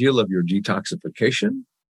great deal of your detoxification.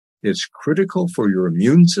 It's critical for your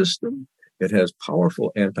immune system. It has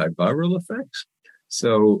powerful antiviral effects.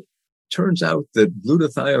 So turns out that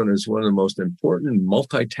glutathione is one of the most important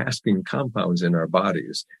multitasking compounds in our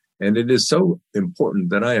bodies. And it is so important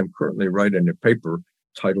that I am currently writing a paper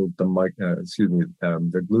titled the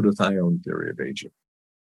glutathione theory of aging.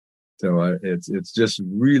 So it's just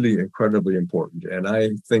really incredibly important. And I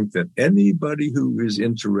think that anybody who is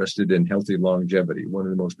interested in healthy longevity, one of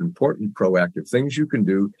the most important proactive things you can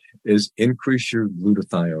do is increase your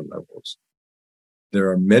glutathione levels. There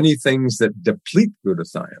are many things that deplete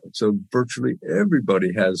glutathione. So virtually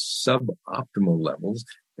everybody has suboptimal levels.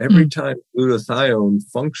 Every time glutathione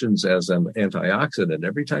functions as an antioxidant,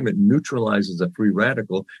 every time it neutralizes a free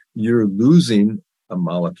radical, you're losing a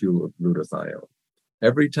molecule of glutathione.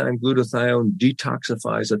 Every time glutathione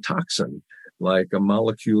detoxifies a toxin, like a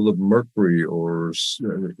molecule of mercury or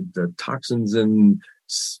the toxins in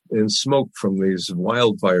smoke from these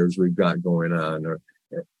wildfires we've got going on, or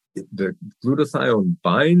the glutathione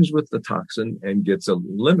binds with the toxin and gets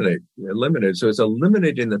eliminated. So it's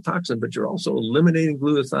eliminating the toxin, but you're also eliminating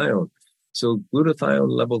glutathione. So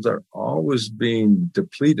glutathione levels are always being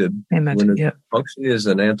depleted when it's functioning as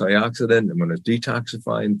an antioxidant and when it's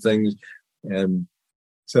detoxifying things. And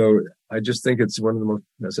so I just think it's one of the most,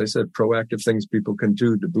 as I said, proactive things people can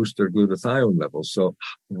do to boost their glutathione levels. So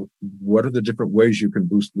what are the different ways you can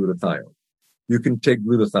boost glutathione? You can take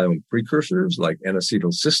glutathione precursors like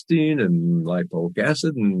N-acetylcysteine and lipoic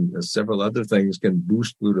acid and several other things can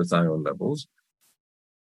boost glutathione levels.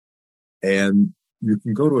 And you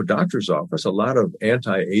can go to a doctor's office. A lot of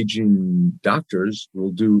anti-aging doctors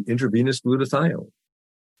will do intravenous glutathione.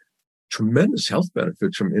 Tremendous health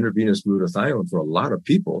benefits from intravenous glutathione for a lot of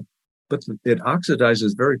people, but it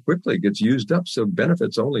oxidizes very quickly, gets used up, so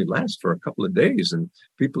benefits only last for a couple of days. And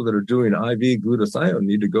people that are doing IV glutathione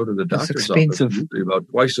need to go to the doctor's office usually about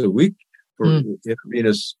twice a week for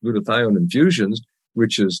intravenous glutathione infusions,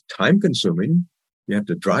 which is time-consuming. You have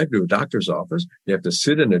to drive to a doctor's office. You have to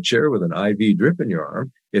sit in a chair with an IV drip in your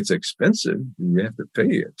arm. It's expensive. You have to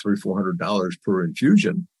pay $300-400 per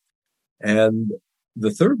infusion. And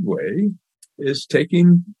the third way is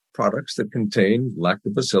taking products that contain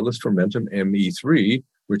Lactobacillus fermentum ME3,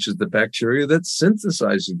 which is the bacteria that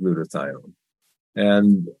synthesizes glutathione.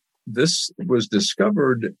 And this was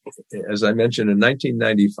discovered, as I mentioned, in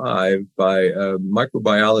 1995 by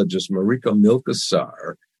microbiologist Marika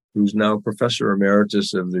Milkasar, who's now professor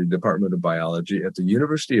emeritus of the Department of Biology at the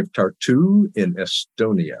University of Tartu in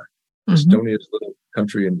Estonia. Estonia is a little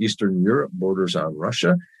country in Eastern Europe, borders on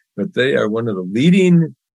Russia. But they are one of the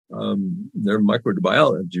leading, their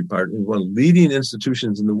microbiology part is one of the leading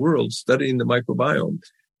institutions in the world studying the microbiome.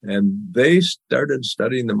 And they started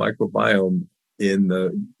studying the microbiome in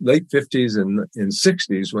the late 50s and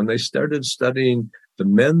 60s when they started studying the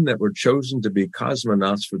men that were chosen to be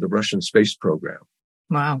cosmonauts for the Russian space program.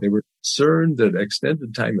 Wow. They were concerned that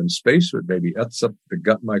extended time in space would maybe upset the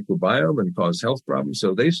gut microbiome and cause health problems.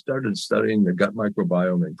 So they started studying the gut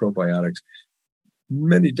microbiome and probiotics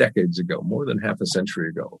many decades ago, more than half a century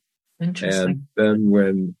ago. Interesting. And then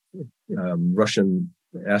when Russian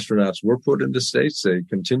astronauts were put into space, they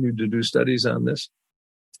continued to do studies on this.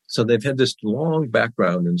 So they've had this long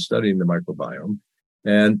background in studying the microbiome.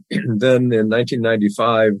 And then in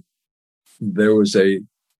 1995, there was a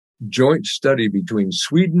joint study between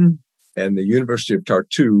Sweden and the University of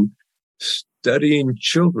Tartu studying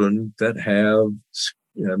children that have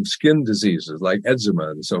skin diseases like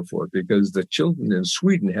eczema and so forth, because the children in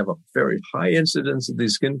Sweden have a very high incidence of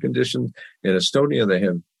these skin conditions. In Estonia, they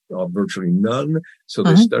have virtually none. So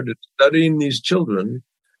they started studying these children,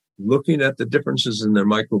 looking at the differences in their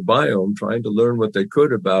microbiome, trying to learn what they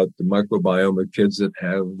could about the microbiome of kids that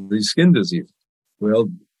have these skin diseases. Well,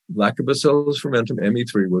 Lactobacillus fermentum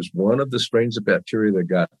ME3 was one of the strains of bacteria that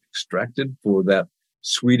got extracted for that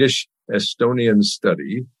Swedish Estonian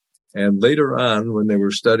study. And later on, when they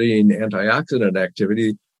were studying antioxidant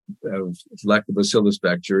activity of Lactobacillus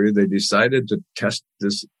bacteria, they decided to test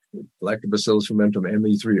this Lactobacillus fermentum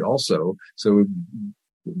ME3 also. So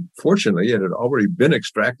fortunately, it had already been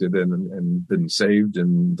extracted and been saved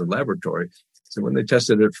in the laboratory. So when they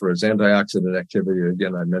tested it for its antioxidant activity,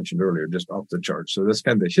 again, I mentioned earlier, just off the charts. So that's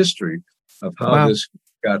kind of the history of how this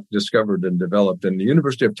got discovered and developed. And the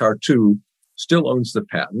University of Tartu still owns the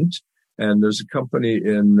patent. And there's a company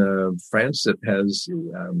in France that has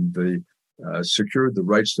secured the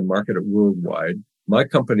rights to market it worldwide. My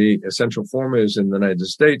company, Essential Formulas in the United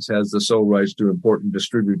States, has the sole rights to import and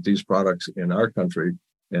distribute these products in our country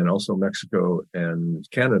and also Mexico and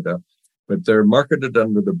Canada. But they're marketed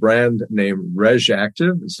under the brand name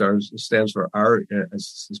RegActive. It stands for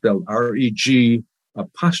spelled REG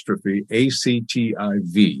apostrophe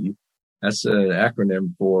ACTIV. That's an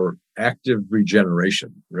acronym for Active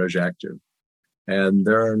Regeneration, RegActive. And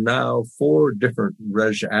there are now 4 different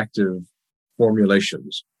RegActive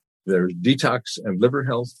formulations. There's detox and liver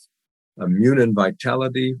health, immune and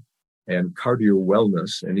vitality, and cardio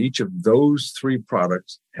wellness. And each of those 3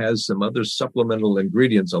 products has some other supplemental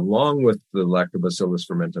ingredients along with the Lactobacillus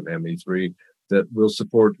fermentum ME3 that will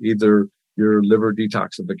support either your liver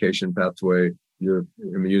detoxification pathway, your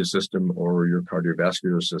immune system, or your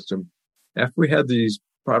cardiovascular system. After we had these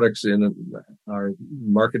products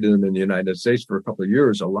marketed them in the United States for a couple of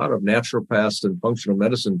years, a lot of naturopaths and functional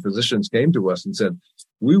medicine physicians came to us and said,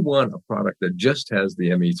 we want a product that just has the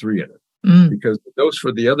ME3 in it. Because the dose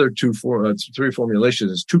for the other 3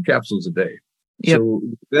 formulations is 2 capsules a day. Yep. So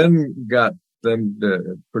then got them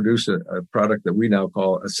to produce a product that we now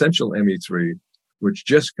call Essential ME3, which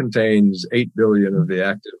just contains 8 billion of the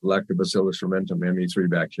active Lactobacillus fermentum ME3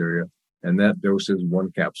 bacteria. And that dose is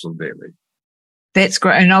 1 capsule daily. That's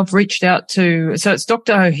great. And I've reached out to, so it's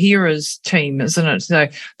Dr. O'Hara's team, isn't it? So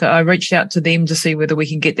I reached out to them to see whether we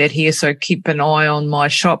can get that here. So keep an eye on my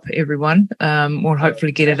shop, everyone. We'll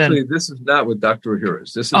hopefully get it in. This is not with Dr.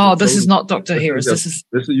 O'Hara's. This is not Dr. O'Hara's. This is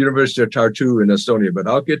the University of Tartu in Estonia, but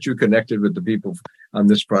I'll get you connected with the people on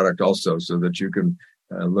this product also so that you can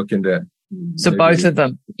look into. So both of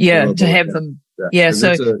them. Yeah. To have them. Yeah.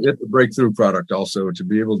 So it's a breakthrough product also to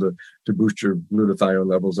be able to boost your glutathione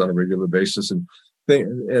levels on a regular basis. And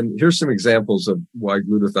here's some examples of why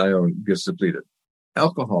glutathione gets depleted.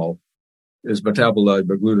 Alcohol is metabolized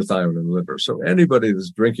by glutathione in the liver. So anybody that's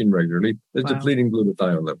drinking regularly is depleting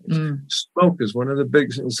glutathione levels. Smoke is one of the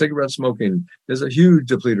big, cigarette smoking is a huge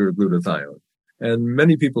depleter of glutathione. And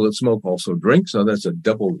many people that smoke also drink. So that's a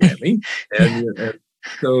double whammy.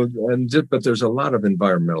 But there's a lot of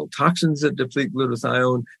environmental toxins that deplete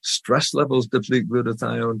glutathione. Stress levels deplete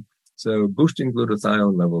glutathione. So boosting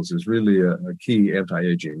glutathione levels is really a key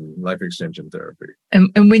anti-aging life extension therapy. And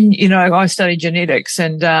when, I study genetics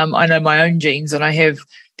and I know my own genes, and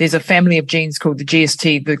there's a family of genes called the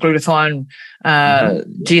GST, the glutathione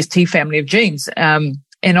GST family of genes.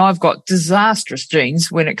 And I've got disastrous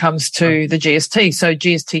genes when it comes to the GST. So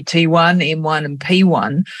GST T1, M1, and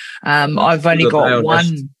P1. I've only got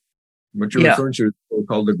one. What you're referring to is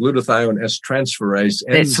called the glutathione S transferase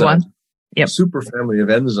enzyme. That's one. Yep. A super family of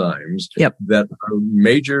enzymes that are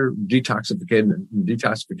major detoxification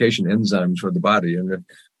enzymes for the body. And if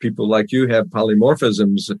people like you have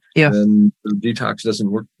polymorphisms, then the detox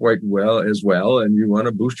doesn't work quite as well, and you want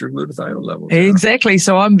to boost your glutathione levels. Exactly.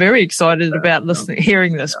 So I'm very excited about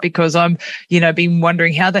hearing this because I'm, been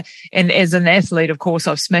wondering and as an athlete, of course,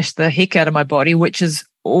 I've smashed the heck out of my body, which has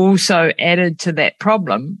also added to that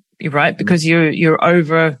problem. Right, because you're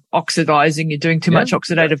over oxidizing, you're doing too much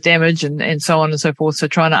oxidative damage and so on and so forth. So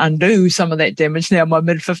trying to undo some of that damage now in my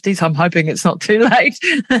mid-50s, I'm hoping it's not too late.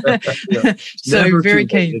 So very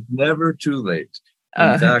keen. It's never too late.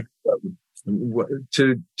 In fact,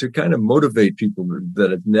 to kind of motivate people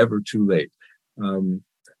that it's never too late.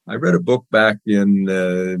 I read a book back in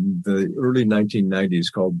the early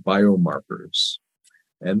 1990s called Biomarkers.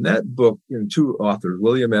 And that book, 2 authors,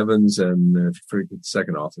 William Evans and I forget the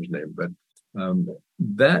second author's name, but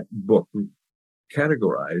that book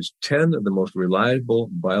categorized 10 of the most reliable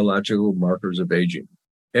biological markers of aging.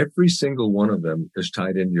 Every single one of them is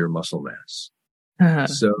tied into your muscle mass.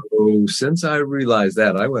 So since I realized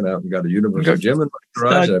that, I went out and got a universal gym in my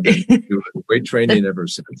garage. I've been doing weight training ever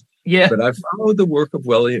since. Yeah. But I followed the work of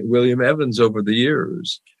William Evans over the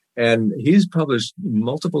years. And he's published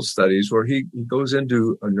multiple studies where he goes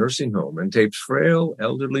into a nursing home and takes frail,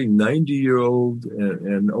 elderly, 90-year-old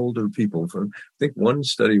and older people. I think one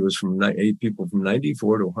study was from 8 people from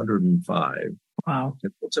 94 to 105. Wow.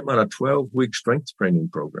 And puts them on a 12-week strength training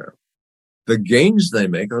program. The gains they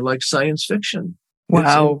make are like science fiction.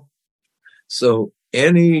 Wow. So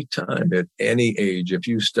any time at any age, if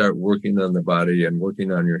you start working on the body and working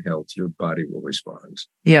on your health, your body will respond.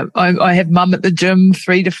 Yeah. I have mum at the gym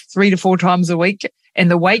 3 to 4 times a week. And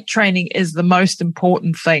the weight training is the most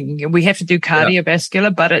important thing. And we have to do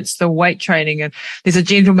cardiovascular, but it's the weight training. And there's a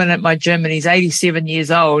gentleman at my gym and he's 87 years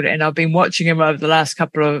old. And I've been watching him over the last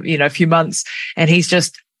couple of, few months. And he's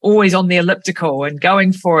just always on the elliptical and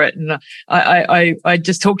going for it. And I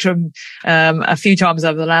just talked to him a few times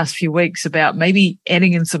over the last few weeks about maybe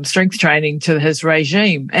adding in some strength training to his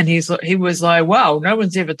regime. And he was like, wow, no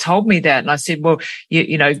one's ever told me that. And I said, well,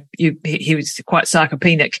 he was quite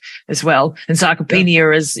sarcopenic as well. And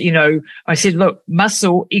sarcopenia is, I said, look,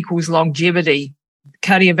 muscle equals longevity.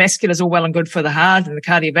 Cardiovascular is all well and good for the heart and the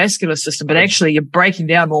cardiovascular system, but actually you're breaking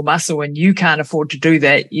down more muscle and you can't afford to do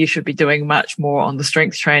that. You should be doing much more on the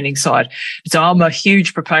strength training side. So I'm a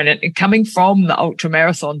huge proponent. And coming from the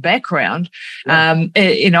ultramarathon background,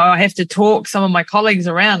 I have to talk some of my colleagues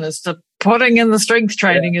around as to putting in the strength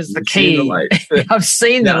training is the key. I've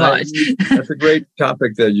seen the light. That's a great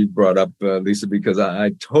topic that you brought up, Lisa, because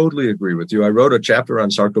I totally agree with you. I wrote a chapter on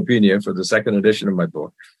sarcopenia for the second edition of my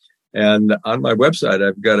book. And on my website,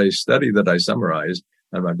 I've got a study that I summarized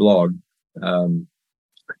on my blog. A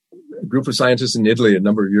group of scientists in Italy a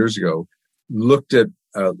number of years ago looked at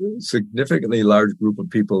a significantly large group of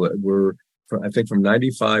people that were, I think, from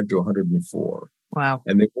 95 to 104. Wow.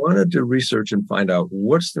 And they wanted to research and find out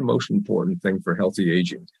what's the most important thing for healthy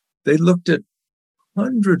aging. They looked at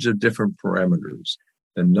hundreds of different parameters.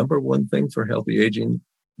 The number one thing for healthy aging,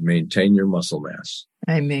 maintain your muscle mass.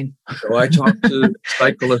 Amen. So I talk to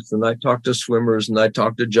cyclists and I talk to swimmers and I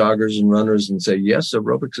talk to joggers and runners and say, yes,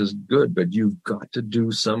 aerobics is good, but you've got to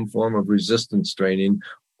do some form of resistance training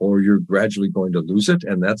or you're gradually going to lose it.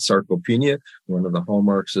 And that's sarcopenia, one of the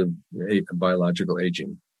hallmarks of biological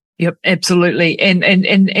aging. Yep, absolutely. And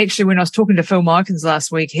actually, when I was talking to Phil Mykins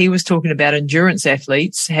last week, he was talking about endurance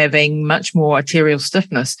athletes having much more arterial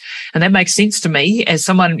stiffness. And that makes sense to me as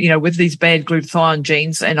someone, with these bad glutathione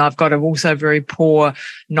genes. And I've got also very poor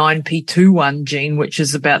 9p21 gene, which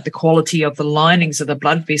is about the quality of the linings of the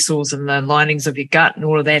blood vessels and the linings of your gut. And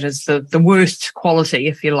all of that is the worst quality,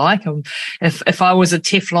 if you like. If I was a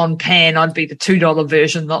Teflon pan, I'd be the $2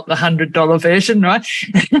 version, not the $100 version, right?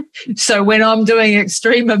 So when I'm doing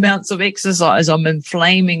extreme amounts of exercise, I'm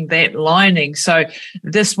inflaming that lining. So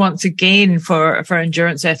this, once again, for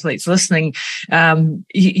endurance athletes listening,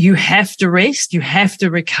 you have to rest, you have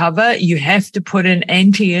to recover, you have to put in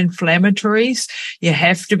anti-inflammatories, you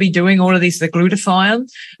have to be doing all of these, the glutathione,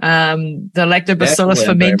 the lactobacillus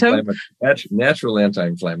fermentum. Natural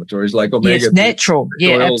anti-inflammatories like omega. Yes, natural.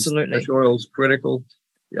 Yeah, oils, absolutely. Fish oils, critical.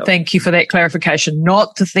 Yep. Thank you for that clarification.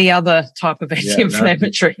 Not the other type of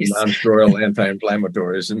anti-inflammatories. Non-steroidal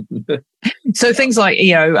anti-inflammatories. So things like,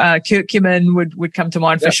 curcumin would come to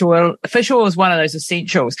mind. Fish oil. Fish oil is one of those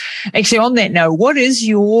essentials. Actually, on that note, what is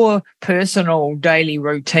your personal daily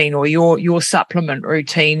routine or your supplement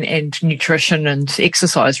routine and nutrition and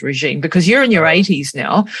exercise regime? Because you're in your 80s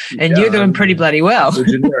now and you're doing pretty bloody well.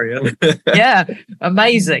 Vegetarian. Yeah,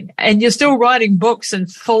 amazing. And you're still writing books and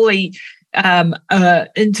fully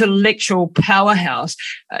intellectual powerhouse.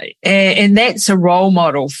 And that's a role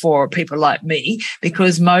model for people like me,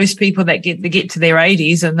 because most people that get to their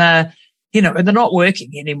 80s and they're not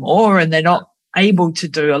working anymore and they're not able to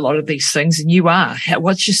do a lot of these things. And you are.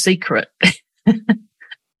 What's your secret?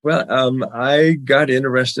 Well, I got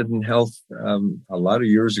interested in health a lot of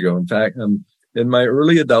years ago. In fact, in my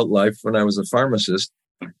early adult life, when I was a pharmacist,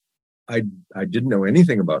 I didn't know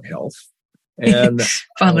anything about health. And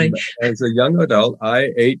funny. As a young adult,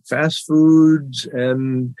 I ate fast foods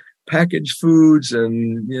and packaged foods, but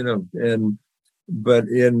in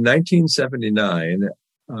 1979,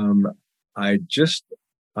 I just,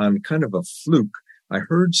 on kind of a fluke, I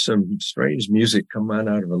heard some strange music come on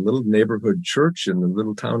out of a little neighborhood church in the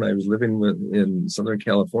little town I was living with in Southern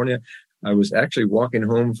California. I was actually walking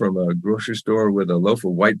home from a grocery store with a loaf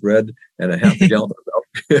of white bread and a half a gallon of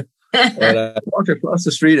milk. And I walked across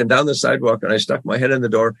the street and down the sidewalk and I stuck my head in the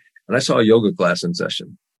door and I saw a yoga class in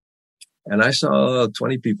session. And I saw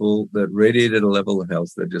 20 people that radiated a level of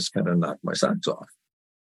health that just kind of knocked my socks off.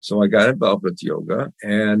 So I got involved with yoga,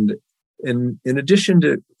 and in addition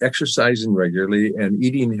to exercising regularly and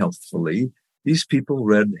eating healthfully, these people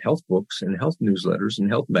read health books and health newsletters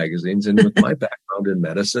and health magazines. And with my background in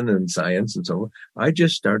medicine and science and so on, I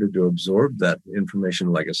just started to absorb that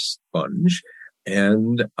information like a sponge,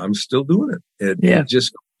 and I'm still doing it. It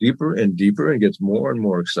just goes deeper and deeper and gets more and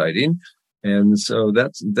more exciting. And so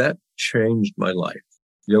that changed my life.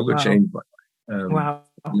 Yoga changed my life. Wow.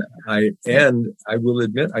 I will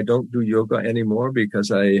admit I don't do yoga anymore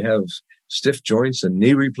because I have stiff joints and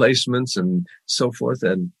knee replacements and so forth.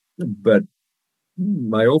 But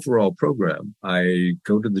my overall program, I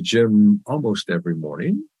go to the gym almost every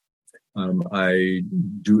morning. I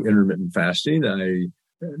do intermittent fasting.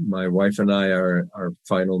 My wife and our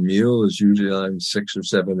final meal is usually on 6 or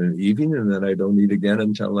 7 in the evening, and then I don't eat again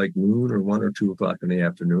until like noon or 1 or 2 o'clock in the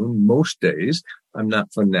afternoon. Most days, I'm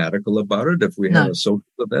not fanatical about it. If we have a social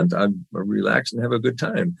event, I relax and have a good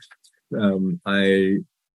time.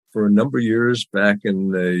 For a number of years back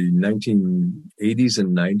in the 1980s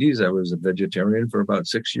and 90s, I was a vegetarian for about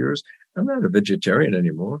 6 years. I'm not a vegetarian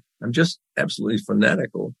anymore. I'm just absolutely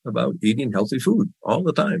fanatical about eating healthy food all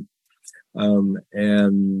the time.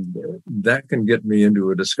 And that can get me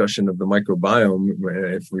into a discussion of the microbiome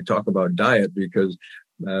if we talk about diet, because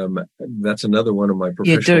that's another one of my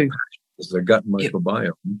professional passions, is the gut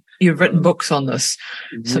microbiome. You've written books on this,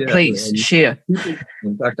 so please share.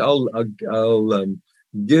 In fact, I'll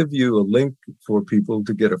give you a link for people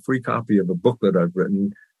to get a free copy of a book that I've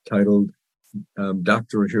written titled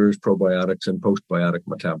Dr. Hira's Probiotics and Postbiotic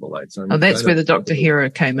Metabolites. That's where the Dr. Hira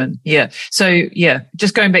came in. Yeah. So,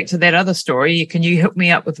 just going back to that other story, can you hook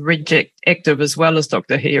me up with Reject Active as well as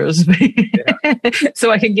Dr. Hira's?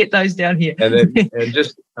 So I can get those down here.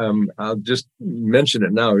 I'll just mention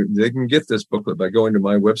it now. They can get this booklet by going to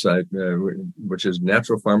my website, which is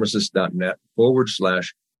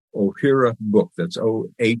naturalpharmacist.net/Ohira book. That's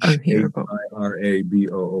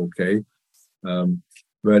OHIRABOOK.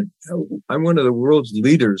 But I'm one of the world's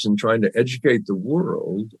leaders in trying to educate the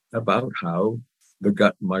world about how the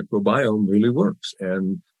gut microbiome really works.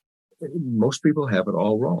 And most people have it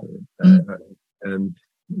all wrong. And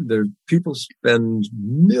people spend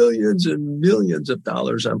millions and millions of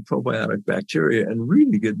dollars on probiotic bacteria and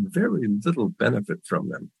really get very little benefit from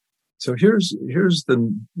them. So here's I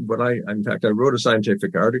wrote a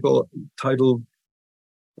scientific article titled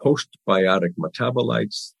Postbiotic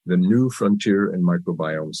Metabolites, the New Frontier in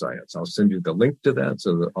Microbiome Science. I'll send you the link to that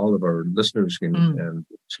so that all of our listeners can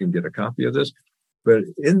get a copy of this. But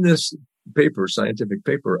in this scientific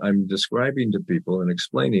paper, I'm describing to people and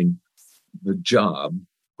explaining the job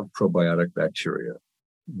of probiotic bacteria.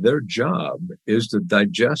 Their job is to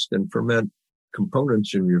digest and ferment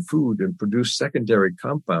components in your food and produce secondary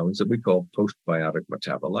compounds that we call postbiotic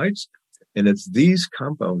metabolites. And it's these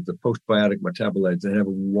compounds, the postbiotic metabolites, that have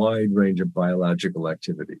a wide range of biological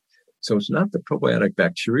activity. So it's not the probiotic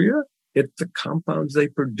bacteria, it's the compounds they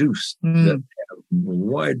produce that have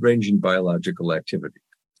wide-ranging biological activity.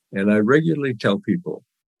 And I regularly tell people,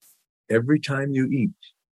 every time you eat,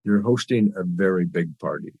 you're hosting a very big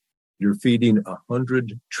party. You're feeding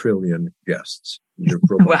 100 trillion guests, your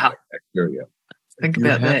probiotic bacteria. Think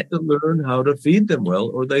about that. You have to learn how to feed them well,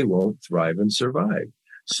 or they won't thrive and survive.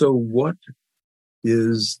 So what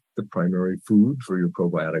is the primary food for your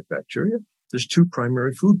probiotic bacteria? There's 2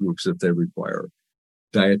 primary food groups that they require: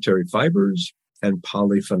 dietary fibers and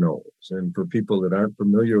polyphenols. And for people that aren't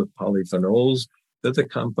familiar with polyphenols, they're the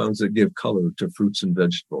compounds that give color to fruits and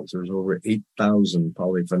vegetables. There's over 8,000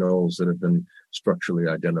 polyphenols that have been structurally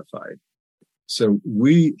identified. So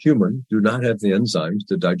we humans do not have the enzymes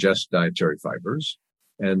to digest dietary fibers.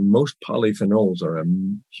 And most polyphenols are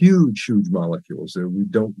huge, huge molecules. We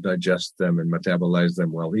don't digest them and metabolize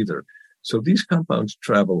them well either. So these compounds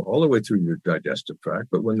travel all the way through your digestive tract,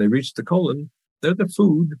 but when they reach the colon, they're the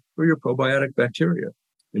food for your probiotic bacteria.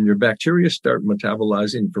 And your bacteria start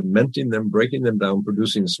metabolizing, fermenting them, breaking them down,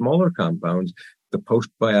 producing smaller compounds, the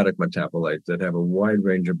postbiotic metabolites that have a wide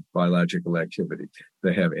range of biological activity.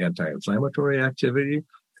 They have anti-inflammatory activity.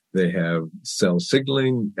 They have cell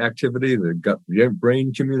signaling activity, the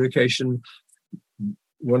gut-brain communication.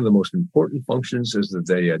 One of the most important functions is that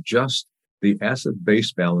they adjust the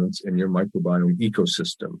acid-base balance in your microbiome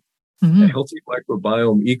ecosystem. A healthy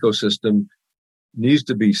microbiome ecosystem needs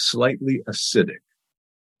to be slightly acidic.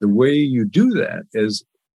 The way you do that is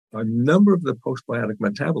a number of the postbiotic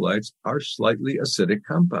metabolites are slightly acidic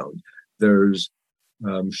compounds. There's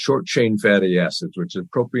short chain fatty acids, which is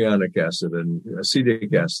propionic acid and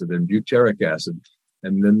acetic acid and butyric acid.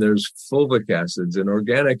 And then there's fulvic acids and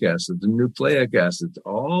organic acids and nucleic acids.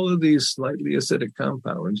 All of these slightly acidic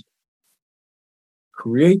compounds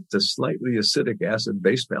create the slightly acidic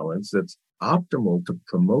acid-base balance that's optimal to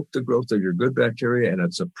promote the growth of your good bacteria, and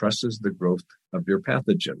it suppresses the growth of your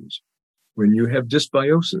pathogens. When you have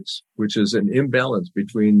dysbiosis, which is an imbalance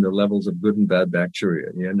between the levels of good and bad bacteria,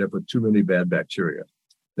 and you end up with too many bad bacteria,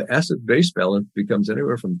 the acid-base balance becomes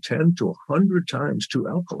anywhere from 10 to 100 times too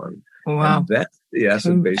alkaline. Wow. And that's the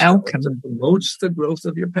acid-base balance that promotes the growth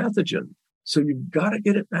of your pathogen. So you've got to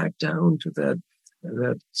get it back down to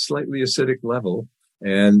that slightly acidic level,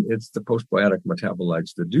 and it's the postbiotic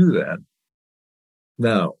metabolites that do that.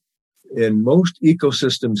 Now, in most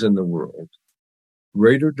ecosystems in the world,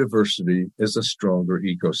 greater diversity is a stronger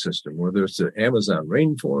ecosystem, whether it's the Amazon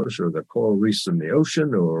rainforest or the coral reefs in the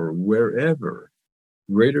ocean or wherever.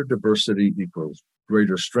 Greater diversity equals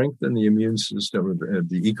greater strength in the immune system of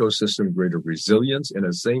the ecosystem, greater resilience, and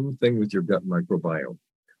the same thing with your gut microbiome.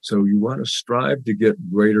 So you want to strive to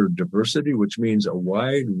get greater diversity, which means a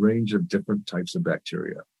wide range of different types of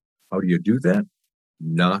bacteria. How do you do that?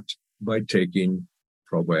 Not by taking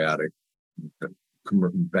probiotic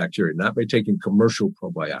bacteria, not by taking commercial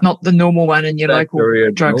probiotics. Not the normal one in your local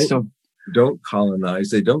drugstore. Don't colonize.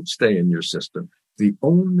 They don't stay in your system. The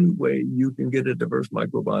only way you can get a diverse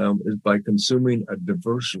microbiome is by consuming a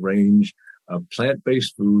diverse range of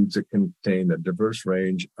plant-based foods that contain a diverse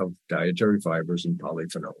range of dietary fibers and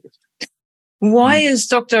polyphenols. Why is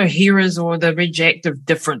Dr. O'Hara's or the Reg Active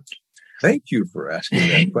different? Thank you for asking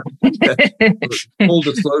that question. Full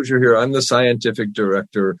disclosure here, I'm the scientific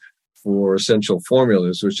director for Essential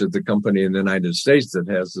Formulas, which is the company in the United States that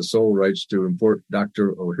has the sole rights to import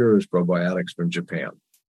Dr. O'Hara's probiotics from Japan.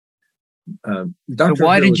 So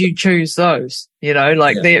why did you choose those? You know,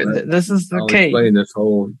 this is the key. I'll explain this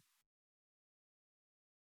whole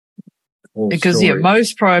because story.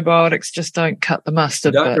 Most probiotics just don't cut the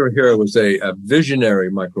mustard. Dr. O'Hara was a visionary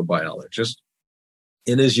microbiologist.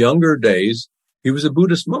 In his younger days, he was a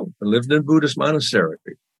Buddhist monk and lived in a Buddhist monastery.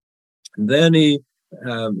 And then he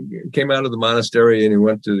came out of the monastery and he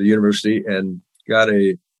went to the university and got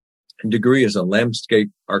a degree as a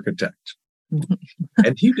landscape architect.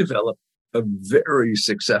 And he developed a very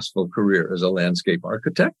successful career as a landscape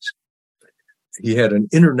architect. He had an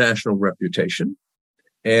international reputation.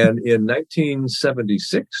 And in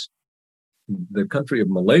 1976, the country of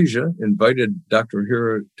Malaysia invited Dr.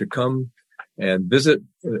 O'Hara to come and visit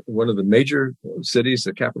one of the major cities,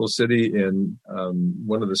 the capital city in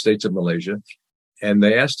one of the states of Malaysia. And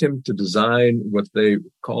they asked him to design what they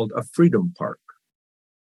called a freedom park.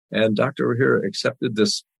 And Dr. O'Hara accepted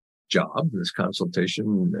this job, this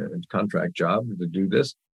consultation and contract job to do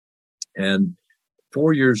this. And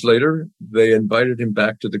 4 years later, they invited him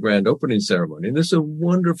back to the grand opening ceremony. And this is a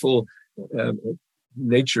wonderful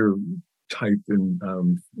nature type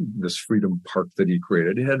in this freedom park that he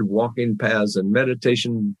created. It had walking paths and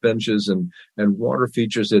meditation benches and water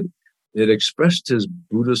features. It expressed his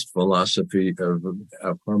Buddhist philosophy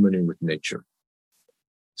of harmony with nature.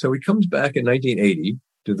 So he comes back in 1980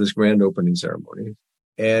 to this grand opening ceremony,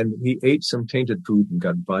 and he ate some tainted food and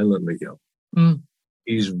got violently ill.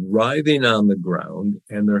 He's writhing on the ground,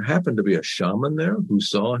 and there happened to be a shaman there who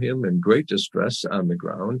saw him in great distress on the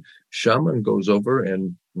ground. Shaman goes over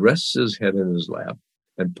and rests his head in his lap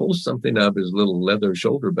and pulls something out of his little leather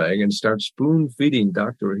shoulder bag and starts spoon-feeding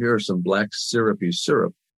Dr. O'Hara some black syrupy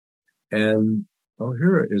syrup. And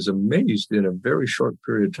O'Hara is amazed in a very short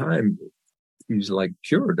period of time. He's like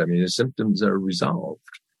cured. I mean, his symptoms are resolved.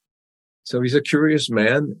 So he's a curious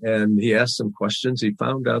man, and he asked some questions. He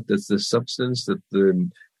found out that the substance that the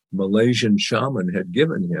Malaysian shaman had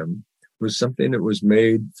given him was something that was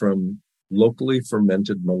made from locally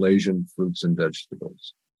fermented Malaysian fruits and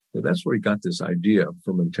vegetables. So that's where he got this idea of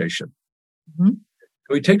fermentation. So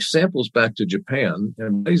he takes samples back to Japan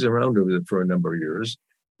and plays around with it for a number of years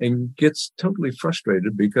and gets totally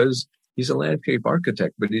frustrated because he's a landscape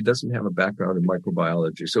architect, but he doesn't have a background in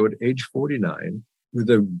microbiology. So at age 49, with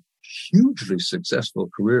a hugely successful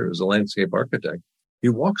career as a landscape architect, he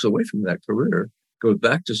walks away from that career, goes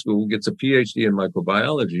back to school, gets a PhD in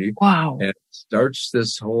microbiology, and starts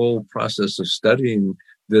this whole process of studying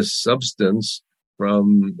this substance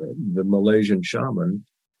from the Malaysian shaman.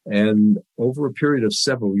 And over a period of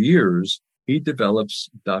several years, he develops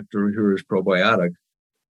Dr. O'Hara's probiotic,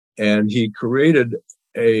 and he created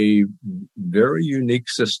a very unique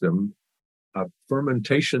system, a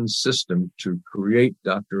fermentation system to create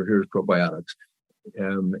Dr. O'Hara's probiotics.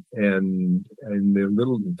 And the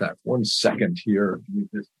little, in fact, 1 second here.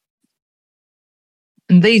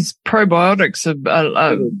 And these probiotics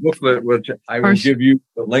are booklet, which I will give you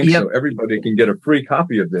the link so everybody can get a free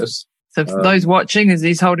copy of this. So for those watching, as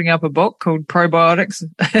he's holding up a book called Probiotics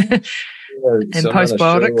and so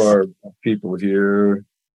Postbiotics. people here.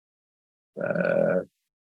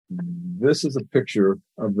 This is a picture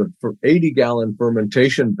of the 80-gallon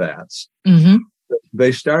fermentation vats. Mm-hmm.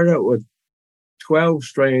 They start out with 12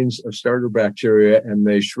 strains of starter bacteria, and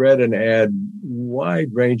they shred and add wide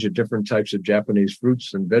range of different types of Japanese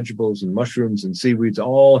fruits and vegetables and mushrooms and seaweeds,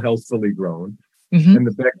 all healthfully grown. Mm-hmm. And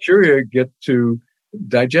the bacteria get to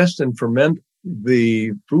digest and ferment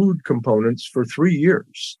the food components for 3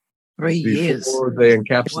 years. 3 years. Before they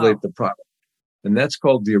encapsulate the product. And that's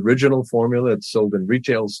called the original formula. It's sold in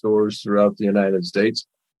retail stores throughout the United States.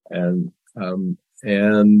 And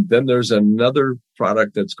then there's another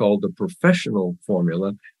product that's called the professional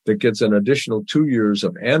formula that gets an additional 2 years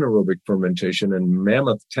of anaerobic fermentation and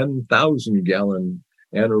mammoth 10,000 gallon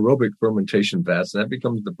anaerobic fermentation vats. And that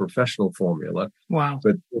becomes the professional formula. Wow.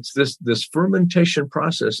 But it's this fermentation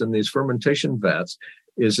process, and these fermentation vats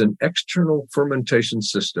is an external fermentation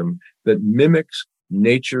system that mimics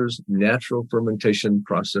nature's natural fermentation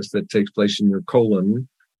process that takes place in your colon,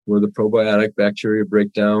 where the probiotic bacteria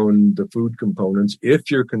break down the food components if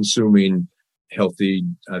you're consuming a healthy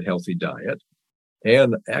diet.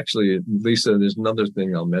 And actually, Lisa, there's another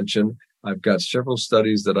thing I'll mention. I've got several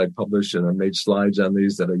studies that I published, and I made slides on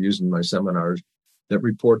these that I use in my seminars that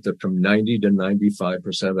report that from 90 to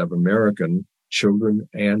 95% of American children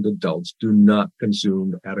and adults do not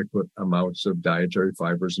consume adequate amounts of dietary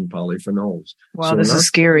fibers and polyphenols. Wow, this is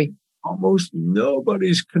scary. Almost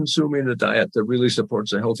nobody's consuming a diet that really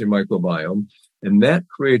supports a healthy microbiome. And that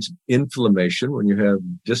creates inflammation. When you have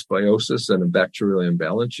dysbiosis and a bacterial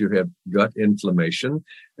imbalance, you have gut inflammation.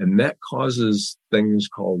 And that causes things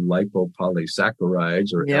called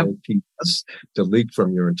lipopolysaccharides, or LPS, to leak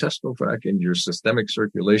from your intestinal tract into your systemic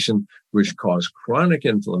circulation, which cause chronic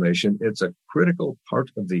inflammation. It's a critical part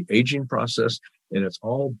of the aging process, and it's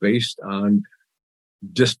all based on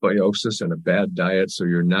dysbiosis and a bad diet. So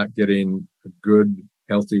you're not getting a good,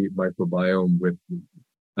 healthy microbiome. With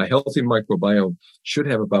a healthy microbiome should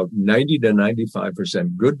have about 90 to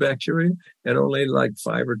 95% good bacteria and only like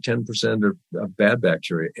 5 or 10% of bad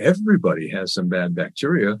bacteria. Everybody has some bad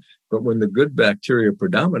bacteria, but when the good bacteria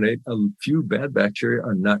predominate, a few bad bacteria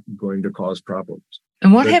are not going to cause problems.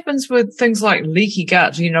 And what happens with things like leaky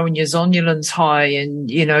gut, when your zonulin's high and,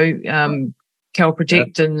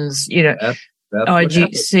 calprotectins,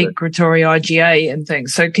 secretory IgA and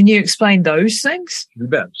things. So can you explain those things? You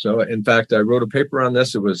bet. So in fact, I wrote a paper on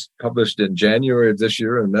this. It was published in January of this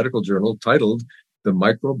year in a medical journal titled The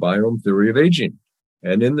Microbiome Theory of Aging.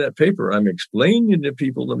 And in that paper, I'm explaining to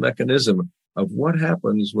people the mechanism of what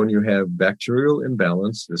happens when you have bacterial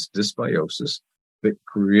imbalance, this dysbiosis, that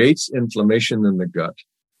creates inflammation in the gut.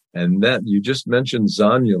 And that you just mentioned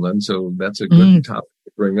zonulin, so that's a good topic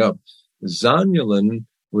to bring up. Zonulin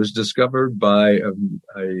was discovered by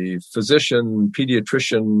a physician,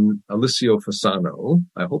 pediatrician, Alessio Fasano.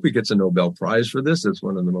 I hope he gets a Nobel Prize for this. It's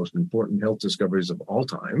one of the most important health discoveries of all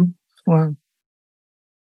time. Wow.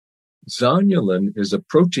 Zonulin is a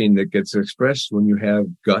protein that gets expressed when you have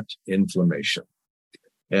gut inflammation.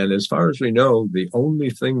 And as far as we know, the only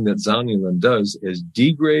thing that zonulin does is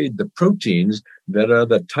degrade the proteins that are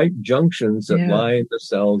the tight junctions that line the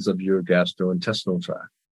cells of your gastrointestinal tract.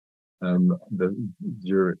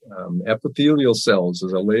 Your epithelial cells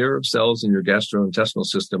is a layer of cells in your gastrointestinal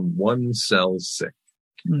system, one cell thick.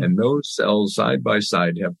 And those cells side by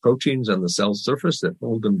side have proteins on the cell surface that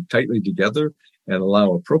hold them tightly together and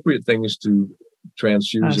allow appropriate things to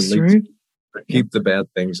transfuse and leak to keep the bad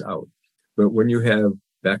things out. But when you have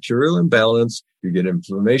bacterial imbalance, you get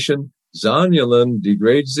inflammation. Zonulin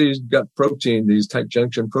degrades these gut protein, these tight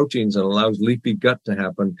junction proteins, and allows leaky gut to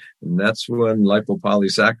happen. And that's when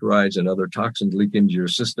lipopolysaccharides and other toxins leak into your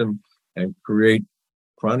system and create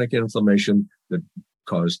chronic inflammation that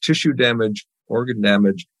cause tissue damage, organ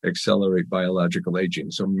damage, accelerate biological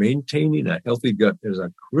aging. So maintaining a healthy gut is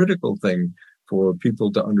a critical thing for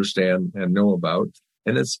people to understand and know about.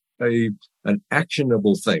 And it's an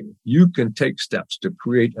actionable thing. You can take steps to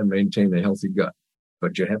create and maintain a healthy gut,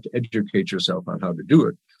 but you have to educate yourself on how to do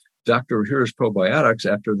it. Dr. Ohhira's probiotics,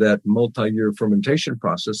 after that multi-year fermentation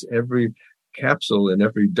process, every capsule and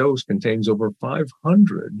every dose contains over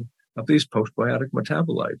 500 of these postbiotic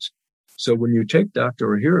metabolites. So when you take Dr.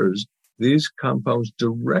 Ohhira's, these compounds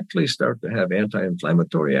directly start to have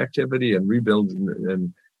anti-inflammatory activity and rebuild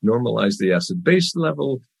and normalize the acid-base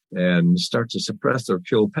level and start to suppress or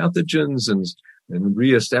kill pathogens and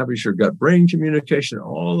reestablish your gut-brain communication,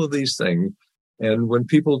 all of these things. And when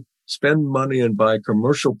people spend money and buy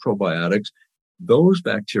commercial probiotics, those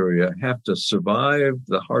bacteria have to survive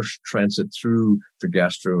the harsh transit through the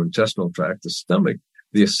gastrointestinal tract, the stomach.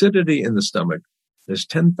 The acidity in the stomach is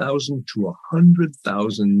 10,000 to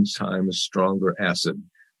 100,000 times stronger acid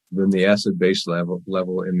than the acid-base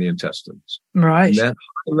level in the intestines. Right. And that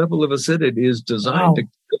high level of acidity is designed to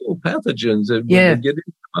kill pathogens that when they get in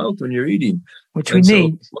your mouth when you're eating. Which we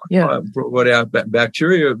need.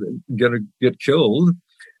 Bacteria get killed.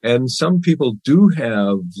 And some people do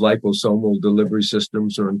have liposomal delivery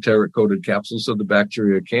systems or enteric-coated capsules so the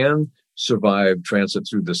bacteria can survive transit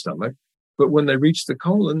through the stomach. But when they reach the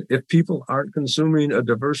colon, if people aren't consuming a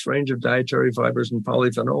diverse range of dietary fibers and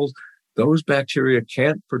polyphenols, those bacteria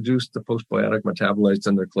can't produce the postbiotic metabolites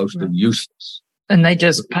and they're close to useless. And they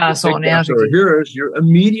just pass on out again. You're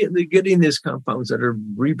immediately getting these compounds that are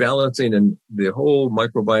rebalancing in the whole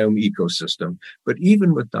microbiome ecosystem. But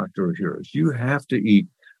even with Dr. Ohura's, you have to eat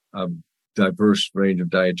a diverse range of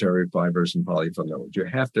dietary fibers and polyphenols. You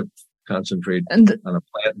have to concentrate on a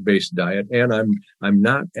plant-based diet. And I'm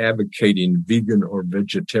not advocating vegan or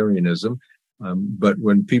vegetarianism, but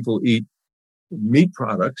when people eat meat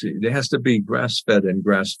products, it has to be grass-fed and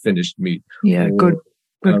grass-finished meat. Yeah, good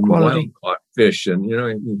quality. Wild-caught fish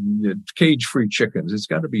and, cage-free chickens. It's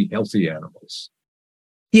got to be healthy animals.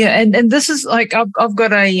 Yeah, and this is like I've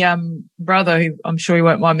got a brother who I'm sure he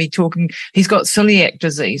won't mind me talking. He's got celiac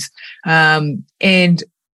disease, and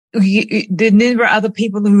there are other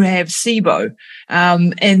people who have SIBO,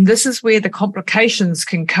 and this is where the complications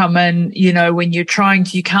can come in. When you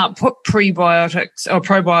can't put probiotics,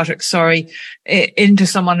 into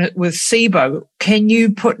someone with SIBO. Can you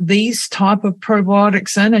put these type of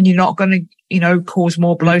probiotics in, and you're not going to cause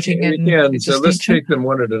more bloating? Again, so let's take them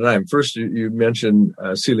one at a time. First, you mentioned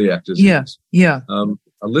celiac disease. Yeah.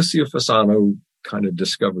 Alicia Fasano kind of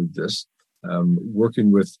discovered this,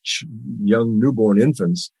 working with young newborn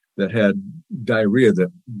infants that had diarrhea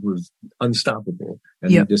that was unstoppable.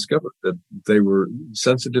 And he discovered that they were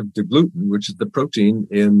sensitive to gluten, which is the protein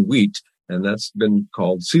in wheat, and that's been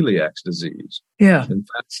called celiac disease. Yeah, in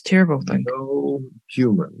fact, it's a terrible thing. No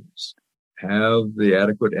humans have the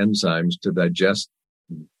adequate enzymes to digest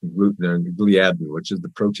gluten and gliadin, which is the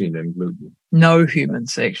protein in gluten. No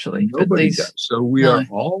humans, actually. Nobody does. So we are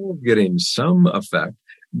all getting some effect,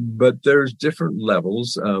 but there's different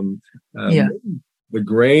levels. The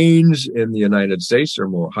grains in the United States are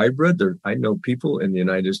more hybrid. I know people in the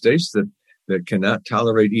United States that cannot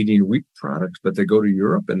tolerate eating wheat products, but they go to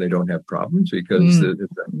Europe and they don't have problems because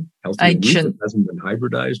it's a healthy wheat that hasn't been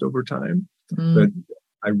hybridized over time. But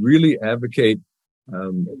I really advocate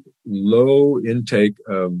low intake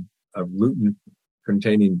of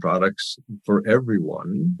gluten-containing products for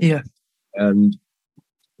everyone. Yeah. And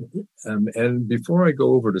before I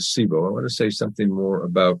go over to SIBO, I want to say something more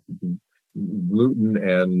about gluten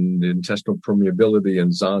and intestinal permeability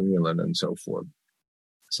and zonulin and so forth.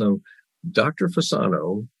 So Dr.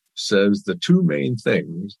 Fasano says the two main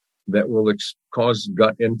things that will cause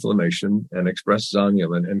gut inflammation and express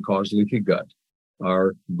zonulin and cause leaky gut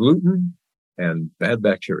are gluten and bad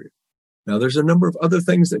bacteria. Now, there's a number of other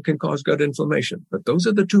things that can cause gut inflammation, but those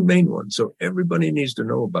are the two main ones. So everybody needs to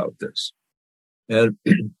know about this.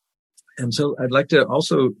 And so I'd like to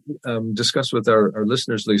also discuss with our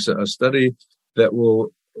listeners, Lisa, a study that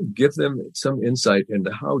will give them some insight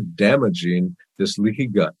into how damaging this leaky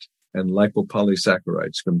gut and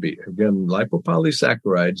lipopolysaccharides can be. Again,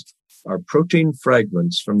 lipopolysaccharides are protein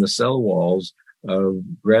fragments from the cell walls of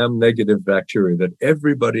gram-negative bacteria that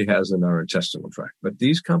everybody has in our intestinal tract. But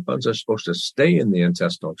these compounds are supposed to stay in the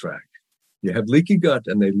intestinal tract. You have leaky gut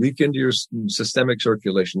and they leak into your systemic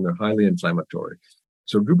circulation. They're highly inflammatory.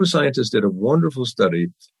 So a group of scientists did a wonderful study,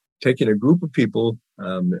 taking a group of people,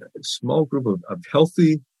 a small group of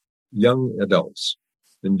healthy young adults,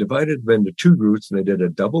 and divided them into two groups, and they did a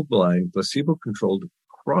double-blind, placebo-controlled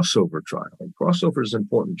crossover trial. And crossover is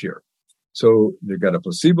important here. So they got a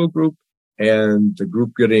placebo group and the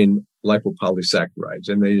group getting lipopolysaccharides,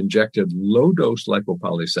 and they injected low-dose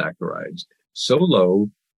lipopolysaccharides, so low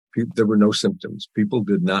there were no symptoms. People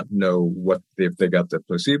did not know if they got the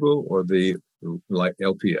placebo or the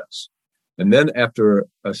LPS. And then after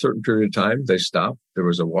a certain period of time, they stopped. There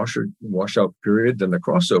was a washout period. Then the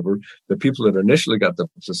crossover, the people that initially got the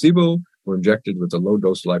placebo were injected with the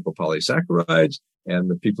low-dose lipopolysaccharides, and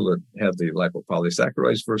the people that had the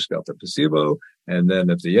lipopolysaccharides first got the placebo. And then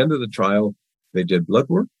at the end of the trial, they did blood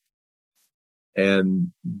work,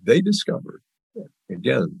 and they discovered,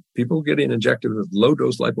 again, people getting injected with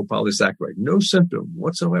low-dose lipopolysaccharide, no symptom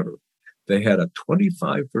whatsoever. They had a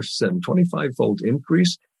 25-fold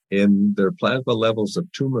increase in their plasma levels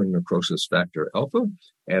of tumor necrosis factor alpha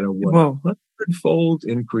and a 100-fold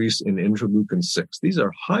increase in interleukin-6. These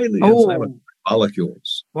are highly inflammatory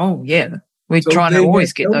molecules. Whoa, yeah. We're trying to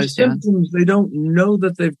always get those down. They don't know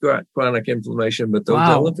that they've got chronic inflammation, but those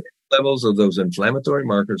elevated levels of those inflammatory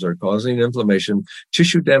markers are causing inflammation,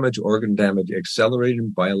 tissue damage, organ damage,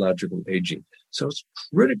 accelerating biological aging. So it's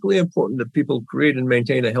critically important that people create and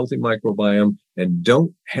maintain a healthy microbiome and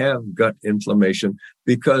don't have gut inflammation,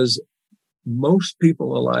 because most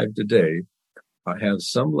people alive today have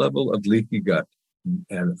some level of leaky gut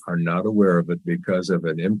and are not aware of it because of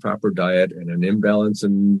an improper diet and an imbalance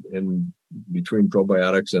in between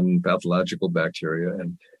probiotics and pathological bacteria.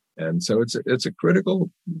 And so it's a critical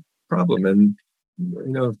problem. And,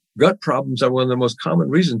 gut problems are one of the most common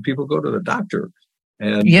reasons people go to the doctor.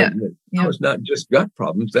 And it's not just gut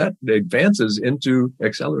problems. That advances into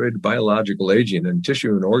accelerated biological aging and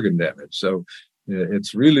tissue and organ damage. So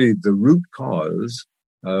it's really the root cause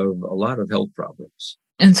of a lot of health problems.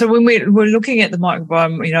 And so when we're looking at the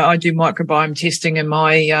microbiome, I do microbiome testing in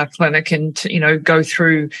my clinic and, go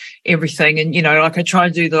through everything. And, I try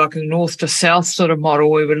to do a north to south sort of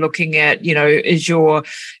model where we're looking at, are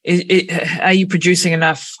you producing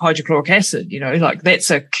enough hydrochloric acid?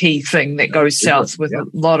 That's a key thing that goes south with a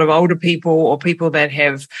lot of older people or people that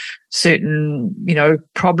have certain,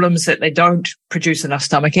 problems that they don't produce enough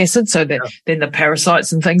stomach acid so that then the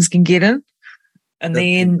parasites and things can get in. And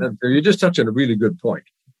then you just touched on a really good point,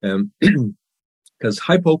 because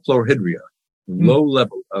hypochlorhydria, low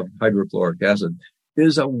level of hydrochloric acid,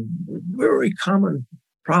 is a very common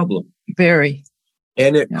problem. Very.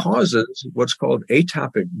 And it causes what's called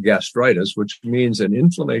atopic gastritis, which means an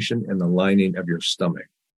inflammation in the lining of your stomach.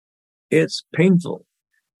 It's painful.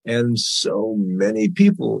 And so many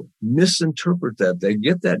people misinterpret that. They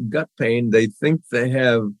get that gut pain. They think they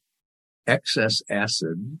have excess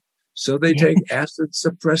acid. So they take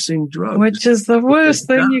acid-suppressing drugs. Which is the worst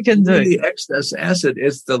thing you can do. The excess acid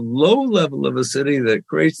is the low level of acidity that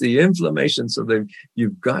creates the inflammation. So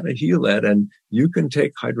you've got to heal that. And you can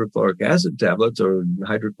take hydrochloric acid tablets or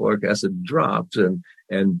hydrochloric acid drops and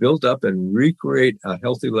build up and recreate a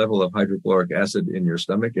healthy level of hydrochloric acid in your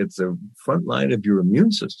stomach. It's the front line of your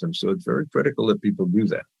immune system. So it's very critical that people do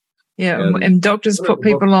that. Yeah. And doctors put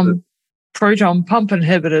people on proton pump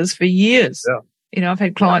inhibitors for years. Yeah. I've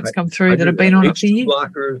had clients come through that have been on it for years.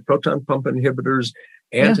 Blockers, proton pump inhibitors,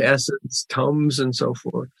 antacids, TUMS, and so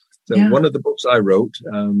forth. So one of the books I wrote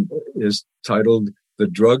is titled The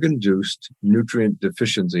Drug-Induced Nutrient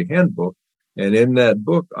Deficiency Handbook. And in that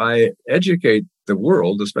book, I educate the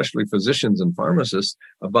world, especially physicians and pharmacists,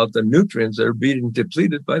 about the nutrients that are being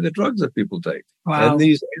depleted by the drugs that people take. Wow. And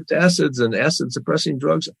these antacids and acid-suppressing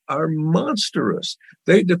drugs are monstrous.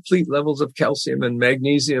 They deplete levels of calcium and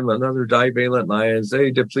magnesium and other divalent ions.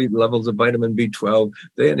 They deplete levels of vitamin B12.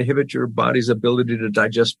 They inhibit your body's ability to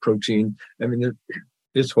digest protein. I mean,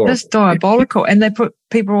 it's horrible. That's diabolical. And they put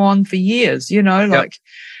people on for years, and the wonder.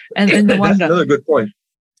 That's another good point.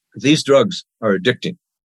 These drugs are addicting.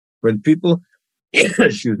 When people,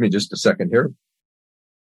 excuse me just a second here.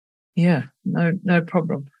 Yeah, no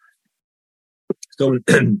problem. So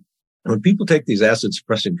when people take these acid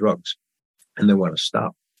suppressing drugs and they want to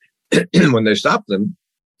stop, when they stop them,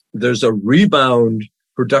 there's a rebound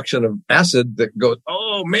production of acid that goes,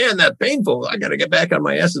 oh man, that's painful. I got to get back on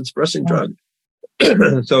my acid suppressing drug.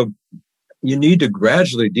 So you need to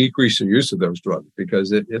gradually decrease the use of those drugs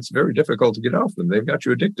because it's very difficult to get off them. They've got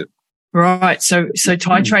you addicted. Right. So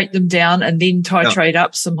titrate them down and then titrate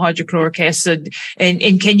up some hydrochloric acid. And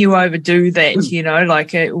can you overdo that?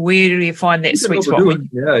 Where do you find that sweet spot?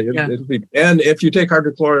 It'll be. And if you take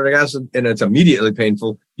hydrochloric acid and it's immediately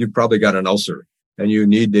painful, you've probably got an ulcer and you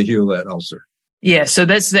need to heal that ulcer. Yeah, so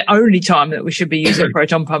that's the only time that we should be using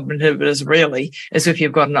proton pump inhibitors, really, is if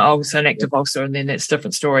you've got an ulcer, an active ulcer, and then that's a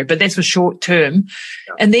different story. But that's for short term.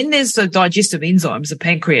 Yeah. And then there's the digestive enzymes, the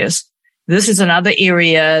pancreas. This is another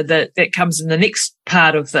area that comes in the next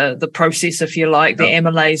part of the process, if you like, the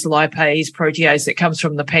amylase, lipase, protease that comes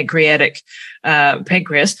from the pancreatic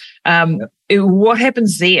pancreas. What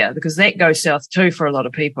happens there? Because that goes south too for a lot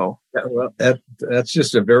of people. Yeah, well, that's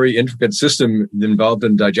just a very intricate system involved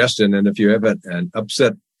in digestion. And if you have an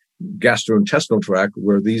upset gastrointestinal tract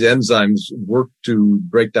where these enzymes work to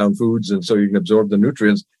break down foods and so you can absorb the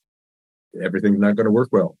nutrients, everything's not going to work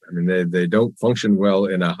well. I mean, they don't function well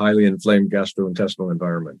in a highly inflamed gastrointestinal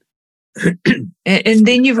environment. And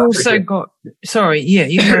then you've also got,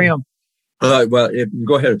 you carry on. Well,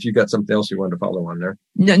 go ahead if you got something else you wanted to follow on there.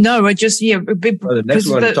 No, I just, the next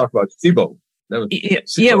one to talk about SIBO.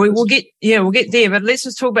 We'll get there, but let's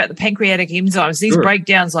just talk about the pancreatic enzymes. These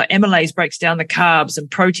breakdowns, like amylase breaks down the carbs and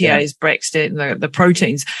protease breaks down the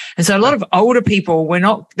proteins. And so a lot of older people, we're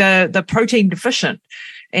not the protein deficient.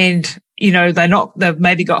 And, they've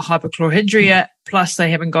maybe got hyperchlorhydria, plus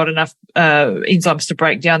they haven't got enough enzymes to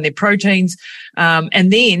break down their proteins.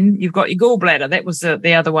 And then you've got your gallbladder. That was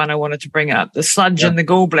the other one I wanted to bring up, the sludge in the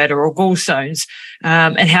gallbladder or gallstones.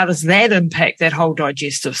 And how does that impact that whole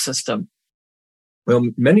digestive system? Well,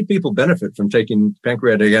 many people benefit from taking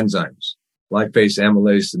pancreatic enzymes, lipase,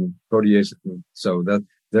 amylase, and protease. So that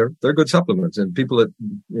they're good supplements, and people that,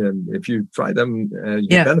 if you try them, you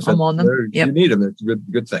benefit. I'm on them. You need them. It's a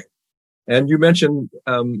good thing. And you mentioned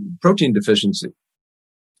protein deficiency.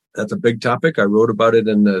 That's a big topic. I wrote about it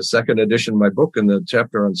in the second edition of my book in the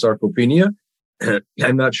chapter on sarcopenia.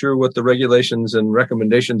 I'm not sure what the regulations and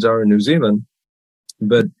recommendations are in New Zealand,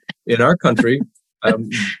 but in our country,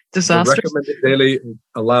 the recommended daily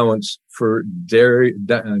allowance for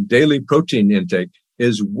daily protein intake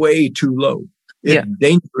is way too low. It's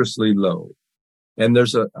dangerously low. And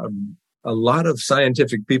there's a lot of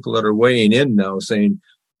scientific people that are weighing in now saying,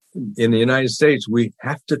 in the United States, we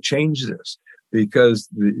have to change this because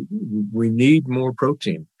we need more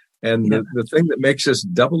protein. And the thing that makes this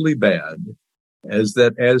doubly bad is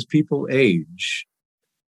that as people age,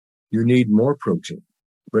 you need more protein.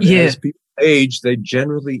 But as people age, they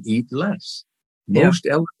generally eat less. Most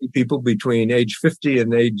elderly people between age 50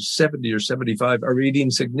 and age 70 or 75 are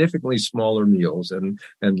eating significantly smaller meals and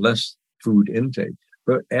less food intake.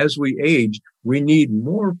 But as we age, we need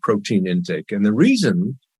more protein intake. And the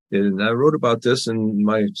reason, and I wrote about this in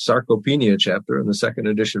my sarcopenia chapter in the second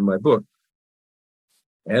edition of my book,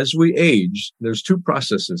 as we age, there's two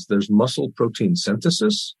processes. There's muscle protein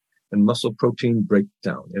synthesis and muscle protein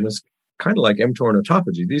breakdown. And it's kind of like mTOR and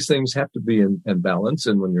autophagy. These things have to be in balance,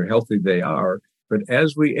 and when you're healthy, they are. But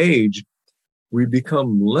as we age, we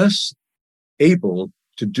become less able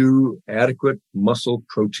to do adequate muscle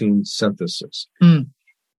protein synthesis.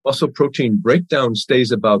 Muscle protein breakdown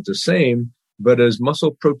stays about the same, but as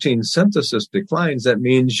muscle protein synthesis declines, that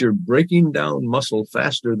means you're breaking down muscle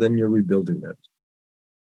faster than you're rebuilding it.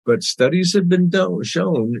 But studies have been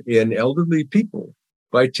shown in elderly people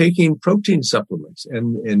by taking protein supplements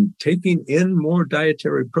and taking in more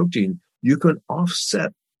dietary protein, you can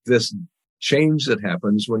offset this change that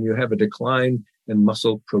happens when you have a decline in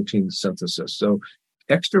muscle protein synthesis. So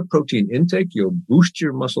extra protein intake, you'll boost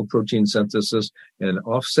your muscle protein synthesis and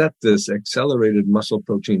offset this accelerated muscle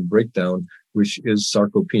protein breakdown, which is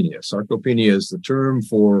sarcopenia. Sarcopenia is the term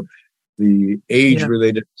for the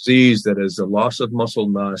age-related disease that is a loss of muscle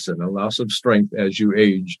mass and a loss of strength as you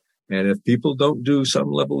age. And if people don't do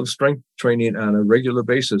some level of strength training on a regular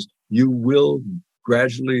basis, you will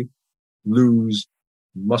gradually lose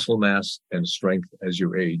muscle mass and strength as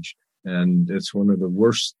you age. And it's one of the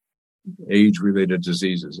worst age-related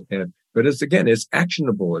diseases. But it's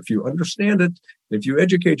actionable. If you understand it, if you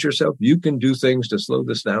educate yourself, you can do things to slow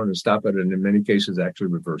this down and stop it, and in many cases, actually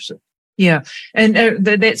reverse it. Yeah, and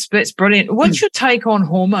that's brilliant. What's your take on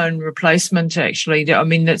hormone replacement? Actually, I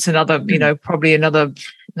mean, that's another, probably another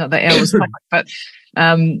hour's topic, but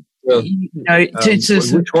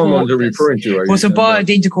which hormones are referring to?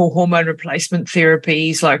 Bioidentical hormone replacement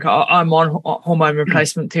therapies, like I'm on hormone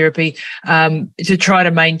replacement therapy, to try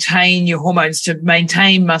to maintain your hormones, to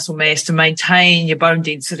maintain muscle mass, to maintain your bone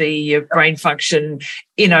density, your brain function,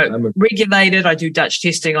 regulated. I do Dutch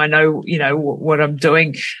testing. I know, what I'm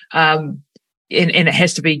doing. And it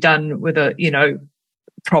has to be done with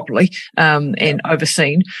properly, and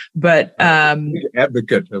overseen. But,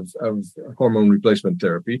 advocate of hormone replacement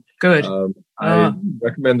therapy. Good. I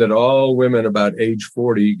recommend that all women about age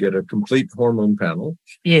 40 get a complete hormone panel.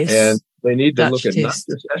 Yes. And they need to look at not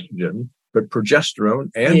just estrogen, but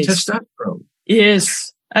progesterone and testosterone.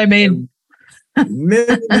 Yes. I mean,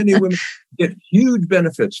 many women get huge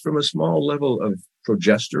benefits from a small level of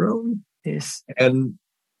progesterone. Yes. And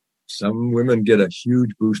some women get a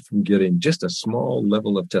huge boost from getting just a small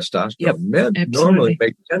level of testosterone. Yep, Men normally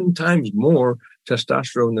make 10 times more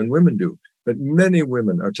testosterone than women do, but many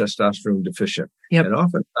women are testosterone deficient. Yep. And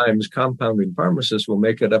oftentimes compounding pharmacists will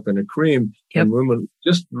make it up in a cream, and women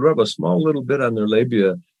just rub a small little bit on their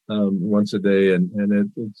labia once a day, and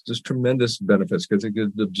it's just tremendous benefits because it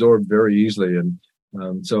gets absorbed very easily.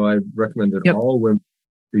 And so I recommend that all women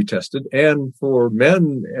be tested. And for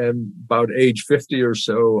men about age 50 or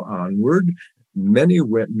so onward, many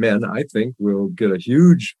men, I think, will get a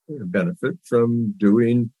huge benefit from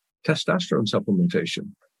doing testosterone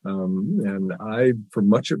supplementation. And I, for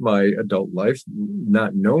much of my adult life,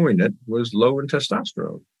 not knowing it, was low in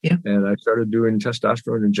testosterone. Yeah. And I started doing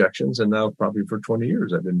testosterone injections, and now probably for 20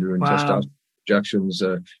 years, I've been doing testosterone injections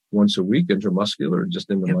once a week, intramuscular, just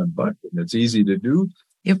into my butt. And it's easy to do.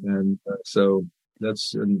 Yep. And so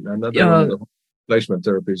that's another one of the replacement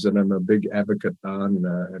therapies that I'm a big advocate on.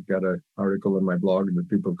 I've got an article in my blog that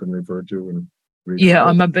people can refer to and read. Yeah,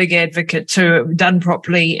 I'm a big advocate too, done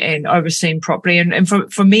properly and overseen properly. And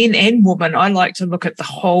for men and women, I like to look at the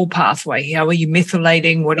whole pathway. How are you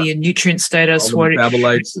methylating? What are your nutrient status? All the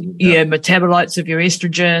metabolites. Metabolites of your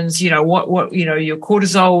estrogens, what your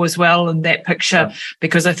cortisol as well in that picture. Yeah.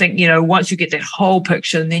 Because I think, once you get that whole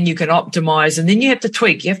picture, then you can optimize, and then you have to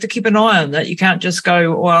tweak. You have to keep an eye on that. You can't just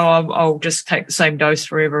go, well, I'll just take the same dose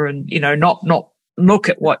forever and, not look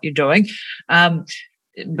at what you're doing.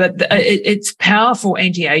 But it's powerful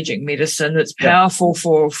anti-aging medicine. It's powerful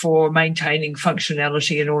for maintaining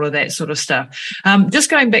functionality and all of that sort of stuff. Just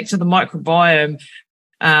going back to the microbiome,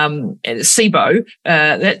 SIBO,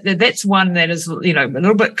 that's one that is, a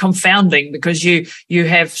little bit confounding, because you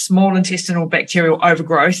have small intestinal bacterial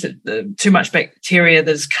overgrowth, too much bacteria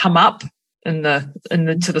that's come up to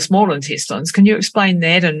the small intestines. Can you explain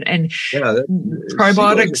that? And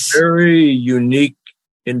probiotics? It's a very unique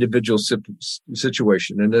individual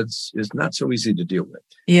situation, and it's not so easy to deal with.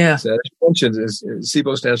 Yeah. So as you mentioned,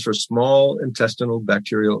 SIBO stands for small intestinal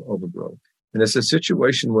bacterial overgrowth. And it's a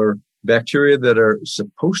situation where bacteria that are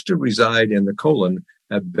supposed to reside in the colon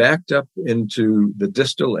have backed up into the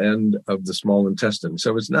distal end of the small intestine.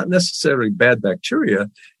 So it's not necessarily bad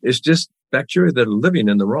bacteria. It's just bacteria that are living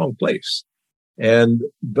in the wrong place. And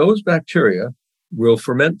those bacteria will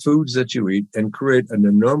ferment foods that you eat and create an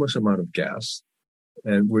enormous amount of gas,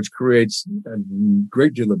 and which creates a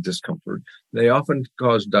great deal of discomfort. They often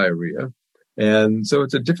cause diarrhea. And so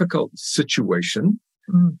it's a difficult situation.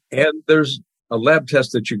 Mm. And there's a lab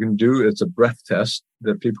test that you can do. It's a breath test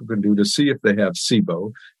that people can do to see if they have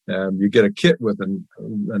SIBO. You get a kit with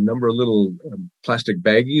a number of little plastic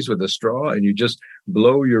baggies with a straw, and you just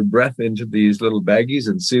blow your breath into these little baggies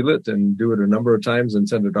and seal it, and do it a number of times and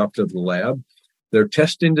send it off to the lab. They're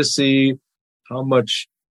testing to see how much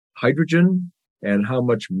hydrogen and how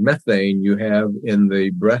much methane you have in the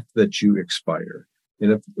breath that you expire.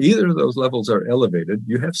 And if either of those levels are elevated,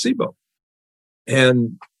 you have SIBO.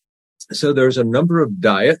 And so there's a number of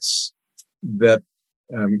diets that,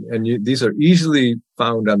 these are easily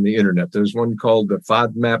found on the internet. There's one called the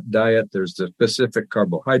FODMAP diet. There's the specific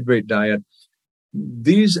carbohydrate diet.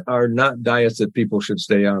 These are not diets that people should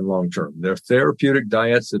stay on long term. They're therapeutic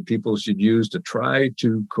diets that people should use to try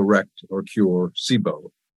to correct or cure SIBO.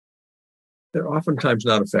 They're oftentimes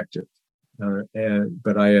not effective.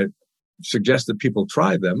 But I suggest that people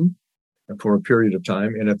try them for a period of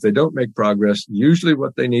time. And if they don't make progress, usually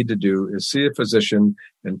what they need to do is see a physician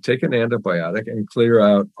and take an antibiotic and clear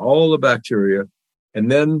out all the bacteria. And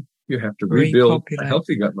then you have to rebuild a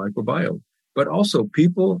healthy gut microbiome. But also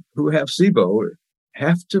people who have SIBO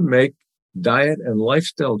have to make diet and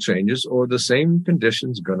lifestyle changes, or the same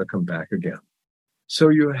condition's going to come back again. So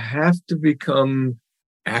you have to become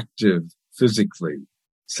active physically.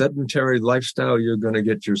 Sedentary lifestyle, you're going to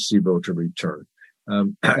get your SIBO to return.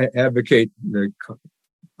 I advocate the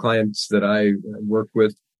clients that I work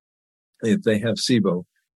with, if they have SIBO,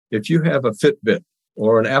 if you have a Fitbit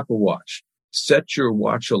or an Apple Watch, set your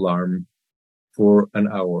watch alarm for an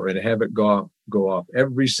hour and have it go off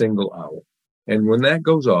every single hour. And when that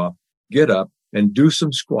goes off, get up and do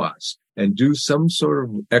some squats and do some sort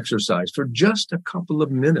of exercise for just a couple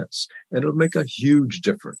of minutes, and it'll make a huge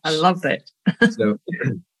difference. I love that.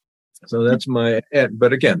 So that's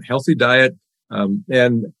but again, healthy diet.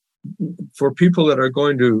 And for people that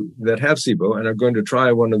have SIBO and are going to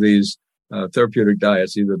try one of these therapeutic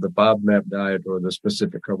diets, either the FODMAP diet or the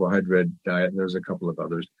specific carbohydrate diet, and there's a couple of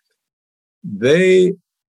others, they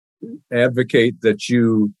advocate that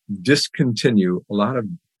you discontinue a lot of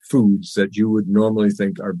foods that you would normally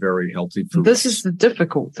think are very healthy foods. This is the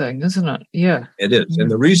difficult thing, isn't it? Yeah. It is.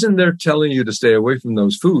 And the reason they're telling you to stay away from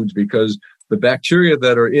those foods, because the bacteria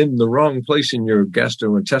that are in the wrong place in your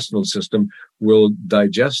gastrointestinal system will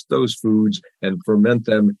digest those foods and ferment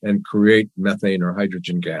them and create methane or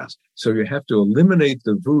hydrogen gas. So you have to eliminate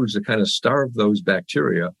the foods that kind of starve those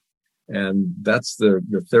bacteria. And that's the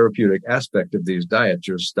therapeutic aspect of these diets.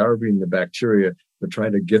 You're starving the bacteria to try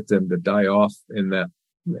to get them to die off in that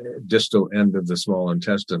distal end of the small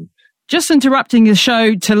intestine. Just interrupting the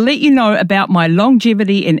show to let you know about my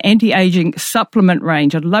longevity and anti-aging supplement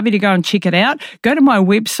range. I'd love you to go and check it out. Go to my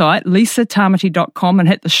website, lisatamati.com, and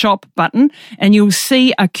hit the shop button, and you'll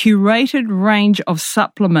see a curated range of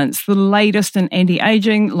supplements, the latest in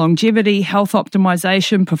anti-aging, longevity, health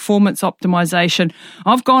optimization, performance optimization.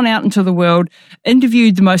 I've gone out into the world,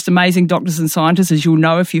 interviewed the most amazing doctors and scientists, as you'll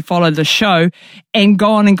know if you follow the show, and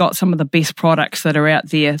gone and got some of the best products that are out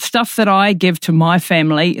there. Stuff that I give to my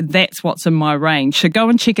family, that's what's in my range. So go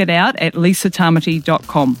and check it out at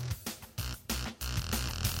lisatamati.com.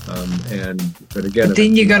 But again, but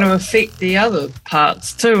then you're going to affect the other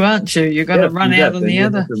parts too, aren't you? You're going to run out on the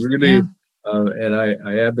other. Really, and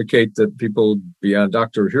I advocate that people be on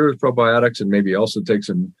Dr. Ohhira's probiotics and maybe also take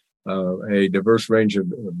some a diverse range of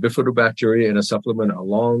bifidobacteria in a supplement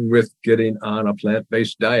along with getting on a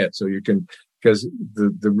plant-based diet. So you can, because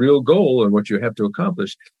the real goal and what you have to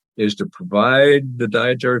accomplish is to provide the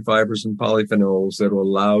dietary fibers and polyphenols that will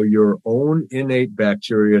allow your own innate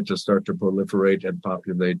bacteria to start to proliferate and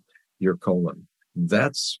populate your colon.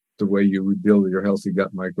 That's the way you rebuild your healthy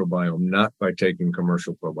gut microbiome, not by taking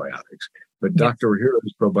commercial probiotics. But Dr.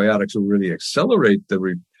 Ohhira's probiotics will really accelerate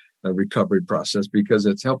the recovery process because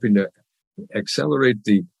it's helping to accelerate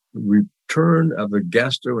the return of the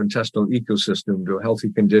gastrointestinal ecosystem to a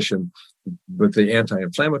healthy condition with the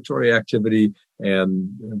anti-inflammatory activity and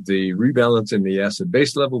the rebalance in the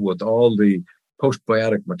acid-base level with all the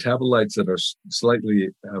postbiotic metabolites that are slightly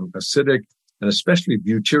acidic, and especially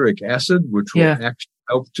butyric acid, which will actually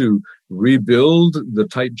help to rebuild the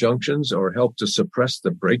tight junctions or help to suppress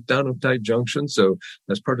the breakdown of tight junctions. So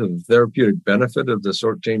that's part of the therapeutic benefit of the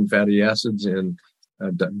short-chain fatty acids in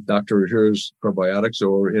Dr. Ohhira's probiotics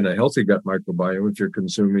or in a healthy gut microbiome if you're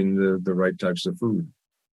consuming the right types of food.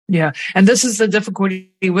 Yeah. And this is the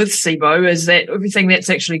difficulty with SIBO, is that everything that's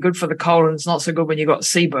actually good for the colon is not so good when you've got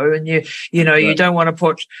SIBO, and you don't want to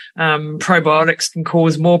put probiotics can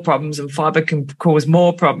cause more problems and fiber can cause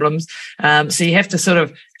more problems. So you have to sort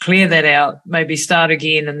of clear that out, maybe start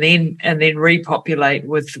again and then repopulate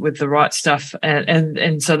with the right stuff.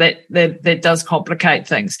 And so that does complicate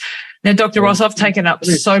things. Now, Dr. Ross, I've taken up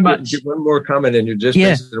so much. Give one more comment, and you just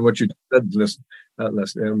mentioned what you said.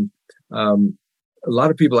 A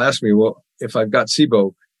lot of people ask me, well, if I've got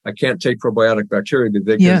SIBO, I can't take probiotic bacteria.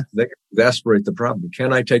 They can exacerbate the problem.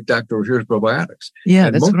 Can I take Dr. Ohhira's probiotics? Yeah,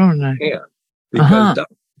 and that's what I want to know. Can, because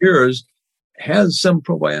Dr. Ohhira's has some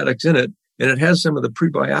probiotics in it, and it has some of the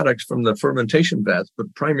prebiotics from the fermentation vats,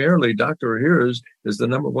 but primarily Dr. Ohhira's is the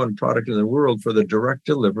number one product in the world for the direct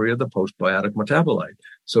delivery of the postbiotic metabolite.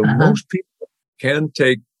 So most people can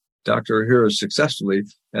take Dr. Ohhira's successfully,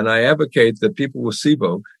 and I advocate that people with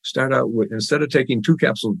SIBO start out with, instead of taking 2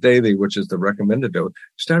 capsules daily, which is the recommended dose,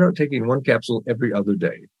 start out taking 1 capsule every other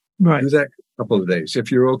day. Right. Do that a couple of days.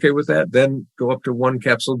 If you're okay with that, then go up to 1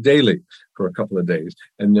 capsule daily for a couple of days.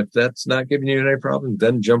 And if that's not giving you any problem,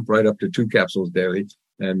 then jump right up to 2 capsules daily,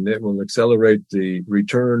 and it will accelerate the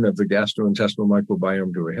return of the gastrointestinal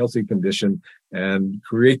microbiome to a healthy condition and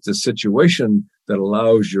create the situation that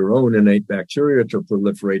allows your own innate bacteria to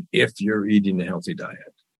proliferate if you're eating a healthy diet.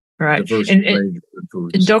 Right. And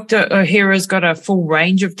Dr. Ohhira's got a full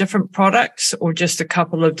range of different products or just a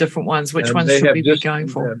couple of different ones? Which ones should we be going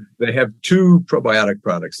for? They have 2 probiotic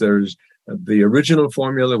products. There's the original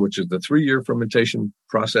formula, which is the 3-year fermentation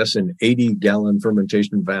process in 80-gallon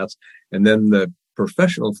fermentation vats. And then the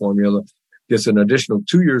professional formula gets an additional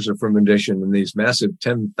 2 years of fermentation in these massive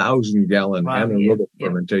 10,000-gallon anaerobic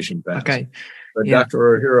fermentation vats. Okay. But Dr.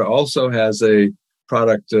 Ohhira also has a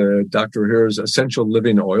product, Dr. Ohhira's Essential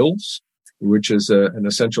Living Oils, which is an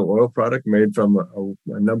essential oil product made from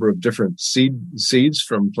a number of different seeds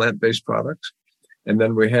from plant-based products. And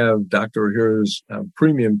then we have Dr. Ohhira's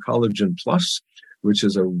Premium Collagen Plus, which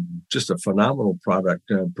is just a phenomenal product,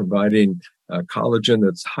 providing collagen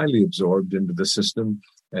that's highly absorbed into the system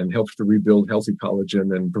and helps to rebuild healthy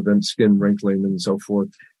collagen and prevent skin wrinkling and so forth.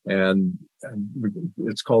 And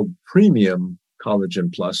it's called Premium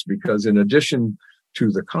Collagen Plus because in addition to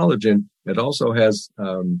the collagen, it also has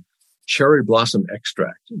cherry blossom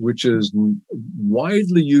extract, which is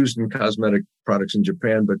widely used in cosmetic products in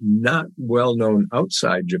Japan, but not well known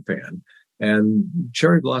outside Japan. And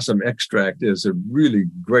cherry blossom extract is a really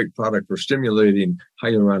great product for stimulating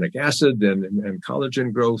hyaluronic acid and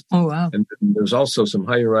collagen growth. Oh, wow. And there's also some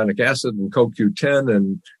hyaluronic acid and CoQ10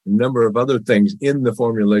 and a number of other things in the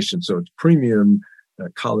formulation. So it's Premium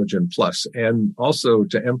Collagen Plus. And also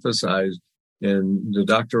to emphasize in the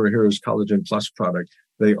Dr. Ohhira's Collagen Plus product,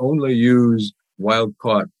 they only use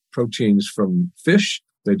wild-caught proteins from fish.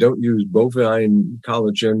 They don't use bovine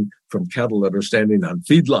collagen from cattle that are standing on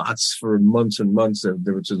feedlots for months and months,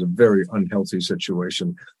 which is a very unhealthy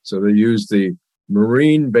situation. So they use the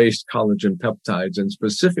marine-based collagen peptides, and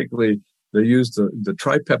specifically they use the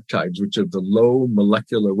tripeptides, which are the low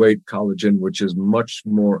molecular weight collagen, which is much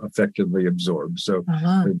more effectively absorbed. So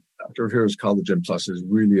Dr. Ohhira's Collagen Plus is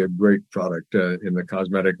really a great product in the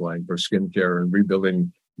cosmetic line for skincare and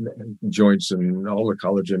rebuilding joints and all the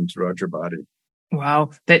collagen throughout your body. Wow,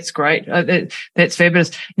 that's great. That's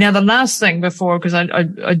fabulous. Now, the last thing before, because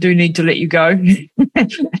I do need to let you go,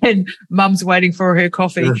 and Mum's waiting for her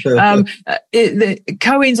coffee. The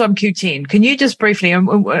coenzyme Q10. Can you just briefly?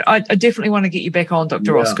 I definitely want to get you back on,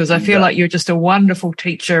 Dr. Ross, because I feel like you're just a wonderful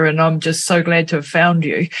teacher, and I'm just so glad to have found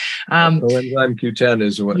you. Coenzyme Q10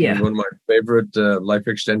 is one of my favorite life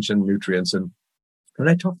extension nutrients, and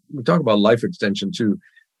we talk about life extension too,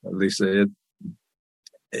 Lisa.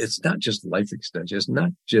 It's not just life extension. It's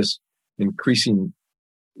not just increasing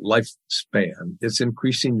lifespan. It's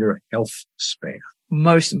increasing your health span.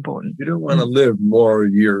 Most important. You don't want to live more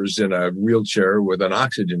years in a wheelchair with an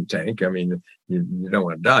oxygen tank. I mean, you don't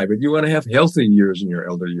want to die, but you want to have healthy years in your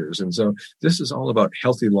elder years. And so this is all about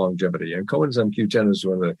healthy longevity. And coenzyme Q10 is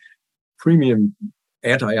one of the premium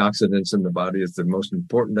antioxidants in the body. It's the most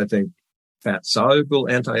important, I think, fat-soluble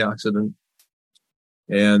antioxidant.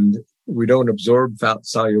 And we don't absorb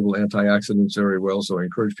fat-soluble antioxidants very well, so I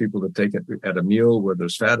encourage people to take it at a meal where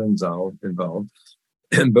there's fat involved.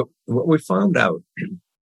 But what we found out,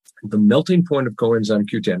 the melting point of coenzyme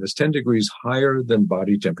Q10 is 10 degrees higher than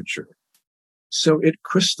body temperature. So it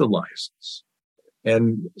crystallizes.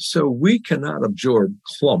 And so we cannot absorb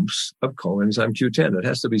clumps of coenzyme Q10. It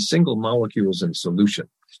has to be single molecules in solution.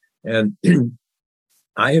 And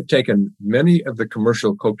I have taken many of the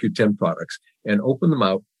commercial CoQ10 products and opened them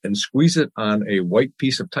out and squeeze it on a white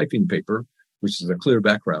piece of typing paper, which is a clear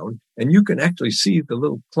background, and you can actually see the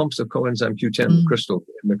little clumps of coenzyme Q10 crystal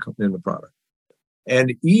in the product.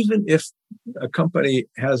 And even if a company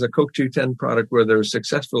has a CoQ10 product where they're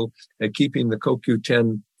successful at keeping the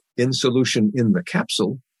CoQ10 in solution in the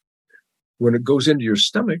capsule, when it goes into your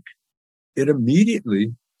stomach, it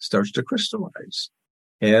immediately starts to crystallize.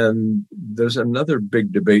 And there's another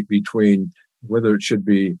big debate between whether it should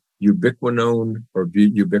be ubiquinone or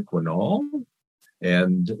ubiquinol.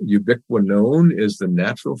 And ubiquinone is the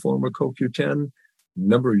natural form of CoQ10. A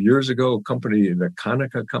number of years ago, the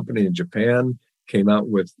Konica company in Japan came out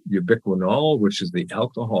with ubiquinol, which is the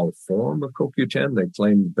alcohol form of CoQ10. They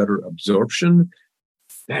claimed better absorption.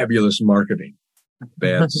 Fabulous marketing.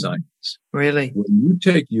 Bad science. Really? When you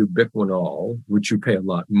take ubiquinol, which you pay a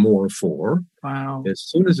lot more for, wow, as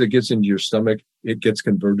soon as it gets into your stomach, it gets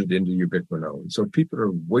converted into ubiquinone. So people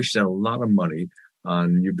are wasting a lot of money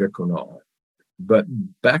on ubiquinol. But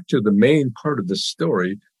back to the main part of the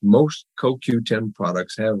story, most CoQ10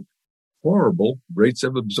 products have horrible rates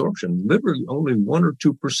of absorption, literally only 1 or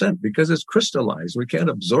 2% because it's crystallized. We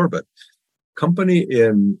can't absorb it. Company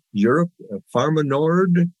in Europe,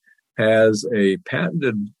 PharmaNord, has a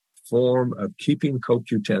patented form of keeping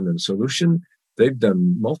CoQ10 in solution. They've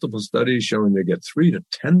done multiple studies showing they get 3 to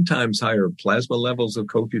 10 times higher plasma levels of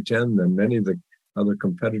CoQ10 than many of the other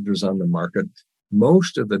competitors on the market.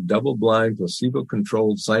 Most of the double-blind,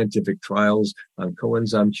 placebo-controlled scientific trials on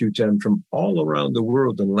coenzyme Q10 from all around the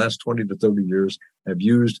world in the last 20 to 30 years have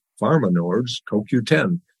used PharmaNord's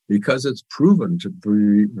CoQ10 because it's proven to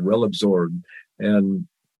be well absorbed. And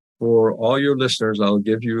for all your listeners, I'll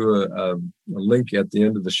give you a link at the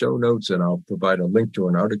end of the show notes, and I'll provide a link to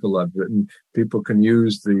an article I've written. People can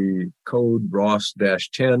use the code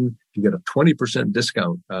ROSS-10 to get a 20%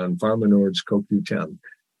 discount on PharmaNord's CoQ10.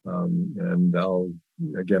 And I'll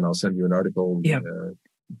send you an article. Yeah,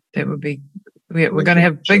 that would be. We're going to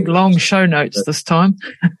have big, long show notes this time.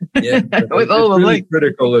 Yeah, with all the really links.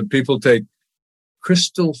 Critical that people take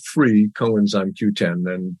crystal-free coenzyme Q10,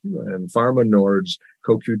 and PharmaNord's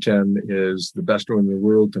CoQ10 is the best one in the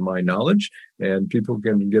world, to my knowledge, and people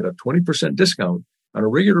can get a 20% discount on a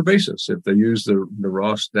regular basis if they use the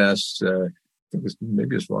Ross-.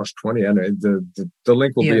 Maybe it's Ross 20. I know the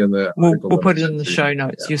link will be in the article. We'll put it in the show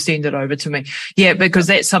notes. You'll send it over to me. Yeah, because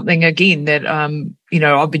that's something again that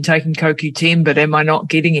I've been taking CoQ10, but am I not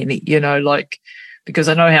getting any? Because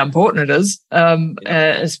I know how important it is.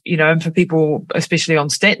 And for people, especially on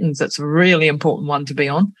statins, it's a really important one to be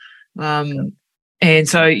on. And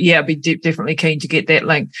so, I'd be definitely keen to get that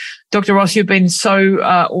link. Dr. Ross, you've been so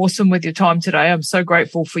awesome with your time today. I'm so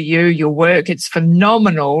grateful for you, your work. It's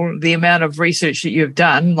phenomenal, the amount of research that you've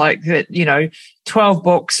done, 12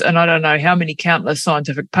 books and I don't know how many countless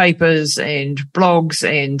scientific papers and blogs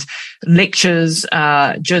and lectures,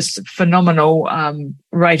 just phenomenal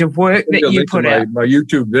rate of work that you put out. My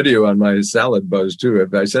YouTube video on my salad buzz too.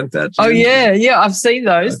 Have I sent that to you? Yeah, I've seen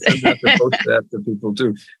those. I send that to post that to people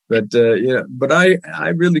too. But I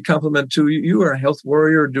really compliment too. You are a health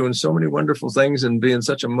warrior doing so many wonderful things and being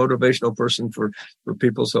such a motivational person for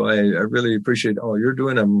people. So I really appreciate all you're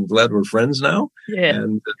doing. I'm glad we're friends now. Yeah.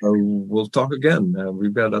 And we'll talk again.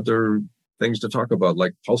 We've got other things to talk about,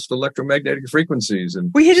 like pulsed electromagnetic frequencies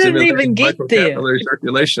and we didn't even get there.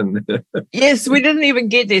 Circulation. Yes, we didn't even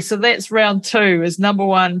get there. So that's round 2 is number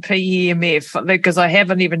 1 PEMF, because I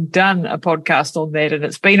haven't even done a podcast on that, and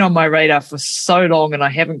it's been on my radar for so long and I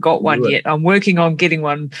haven't got one yet. I'm working on getting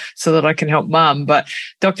one so that I can help Mum. But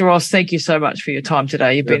Dr. Ross, thank you so much for your time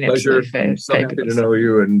today. You've been absolutely fabulous. I'm so happy to know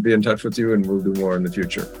you and be in touch with you, and we'll do more in the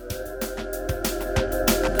future.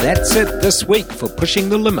 That's it this week for Pushing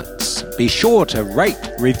the Limits. Be sure to rate,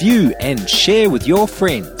 review and share with your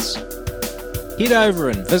friends. Head over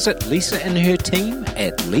and visit Lisa and her team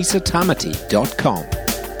at lisatamati.com.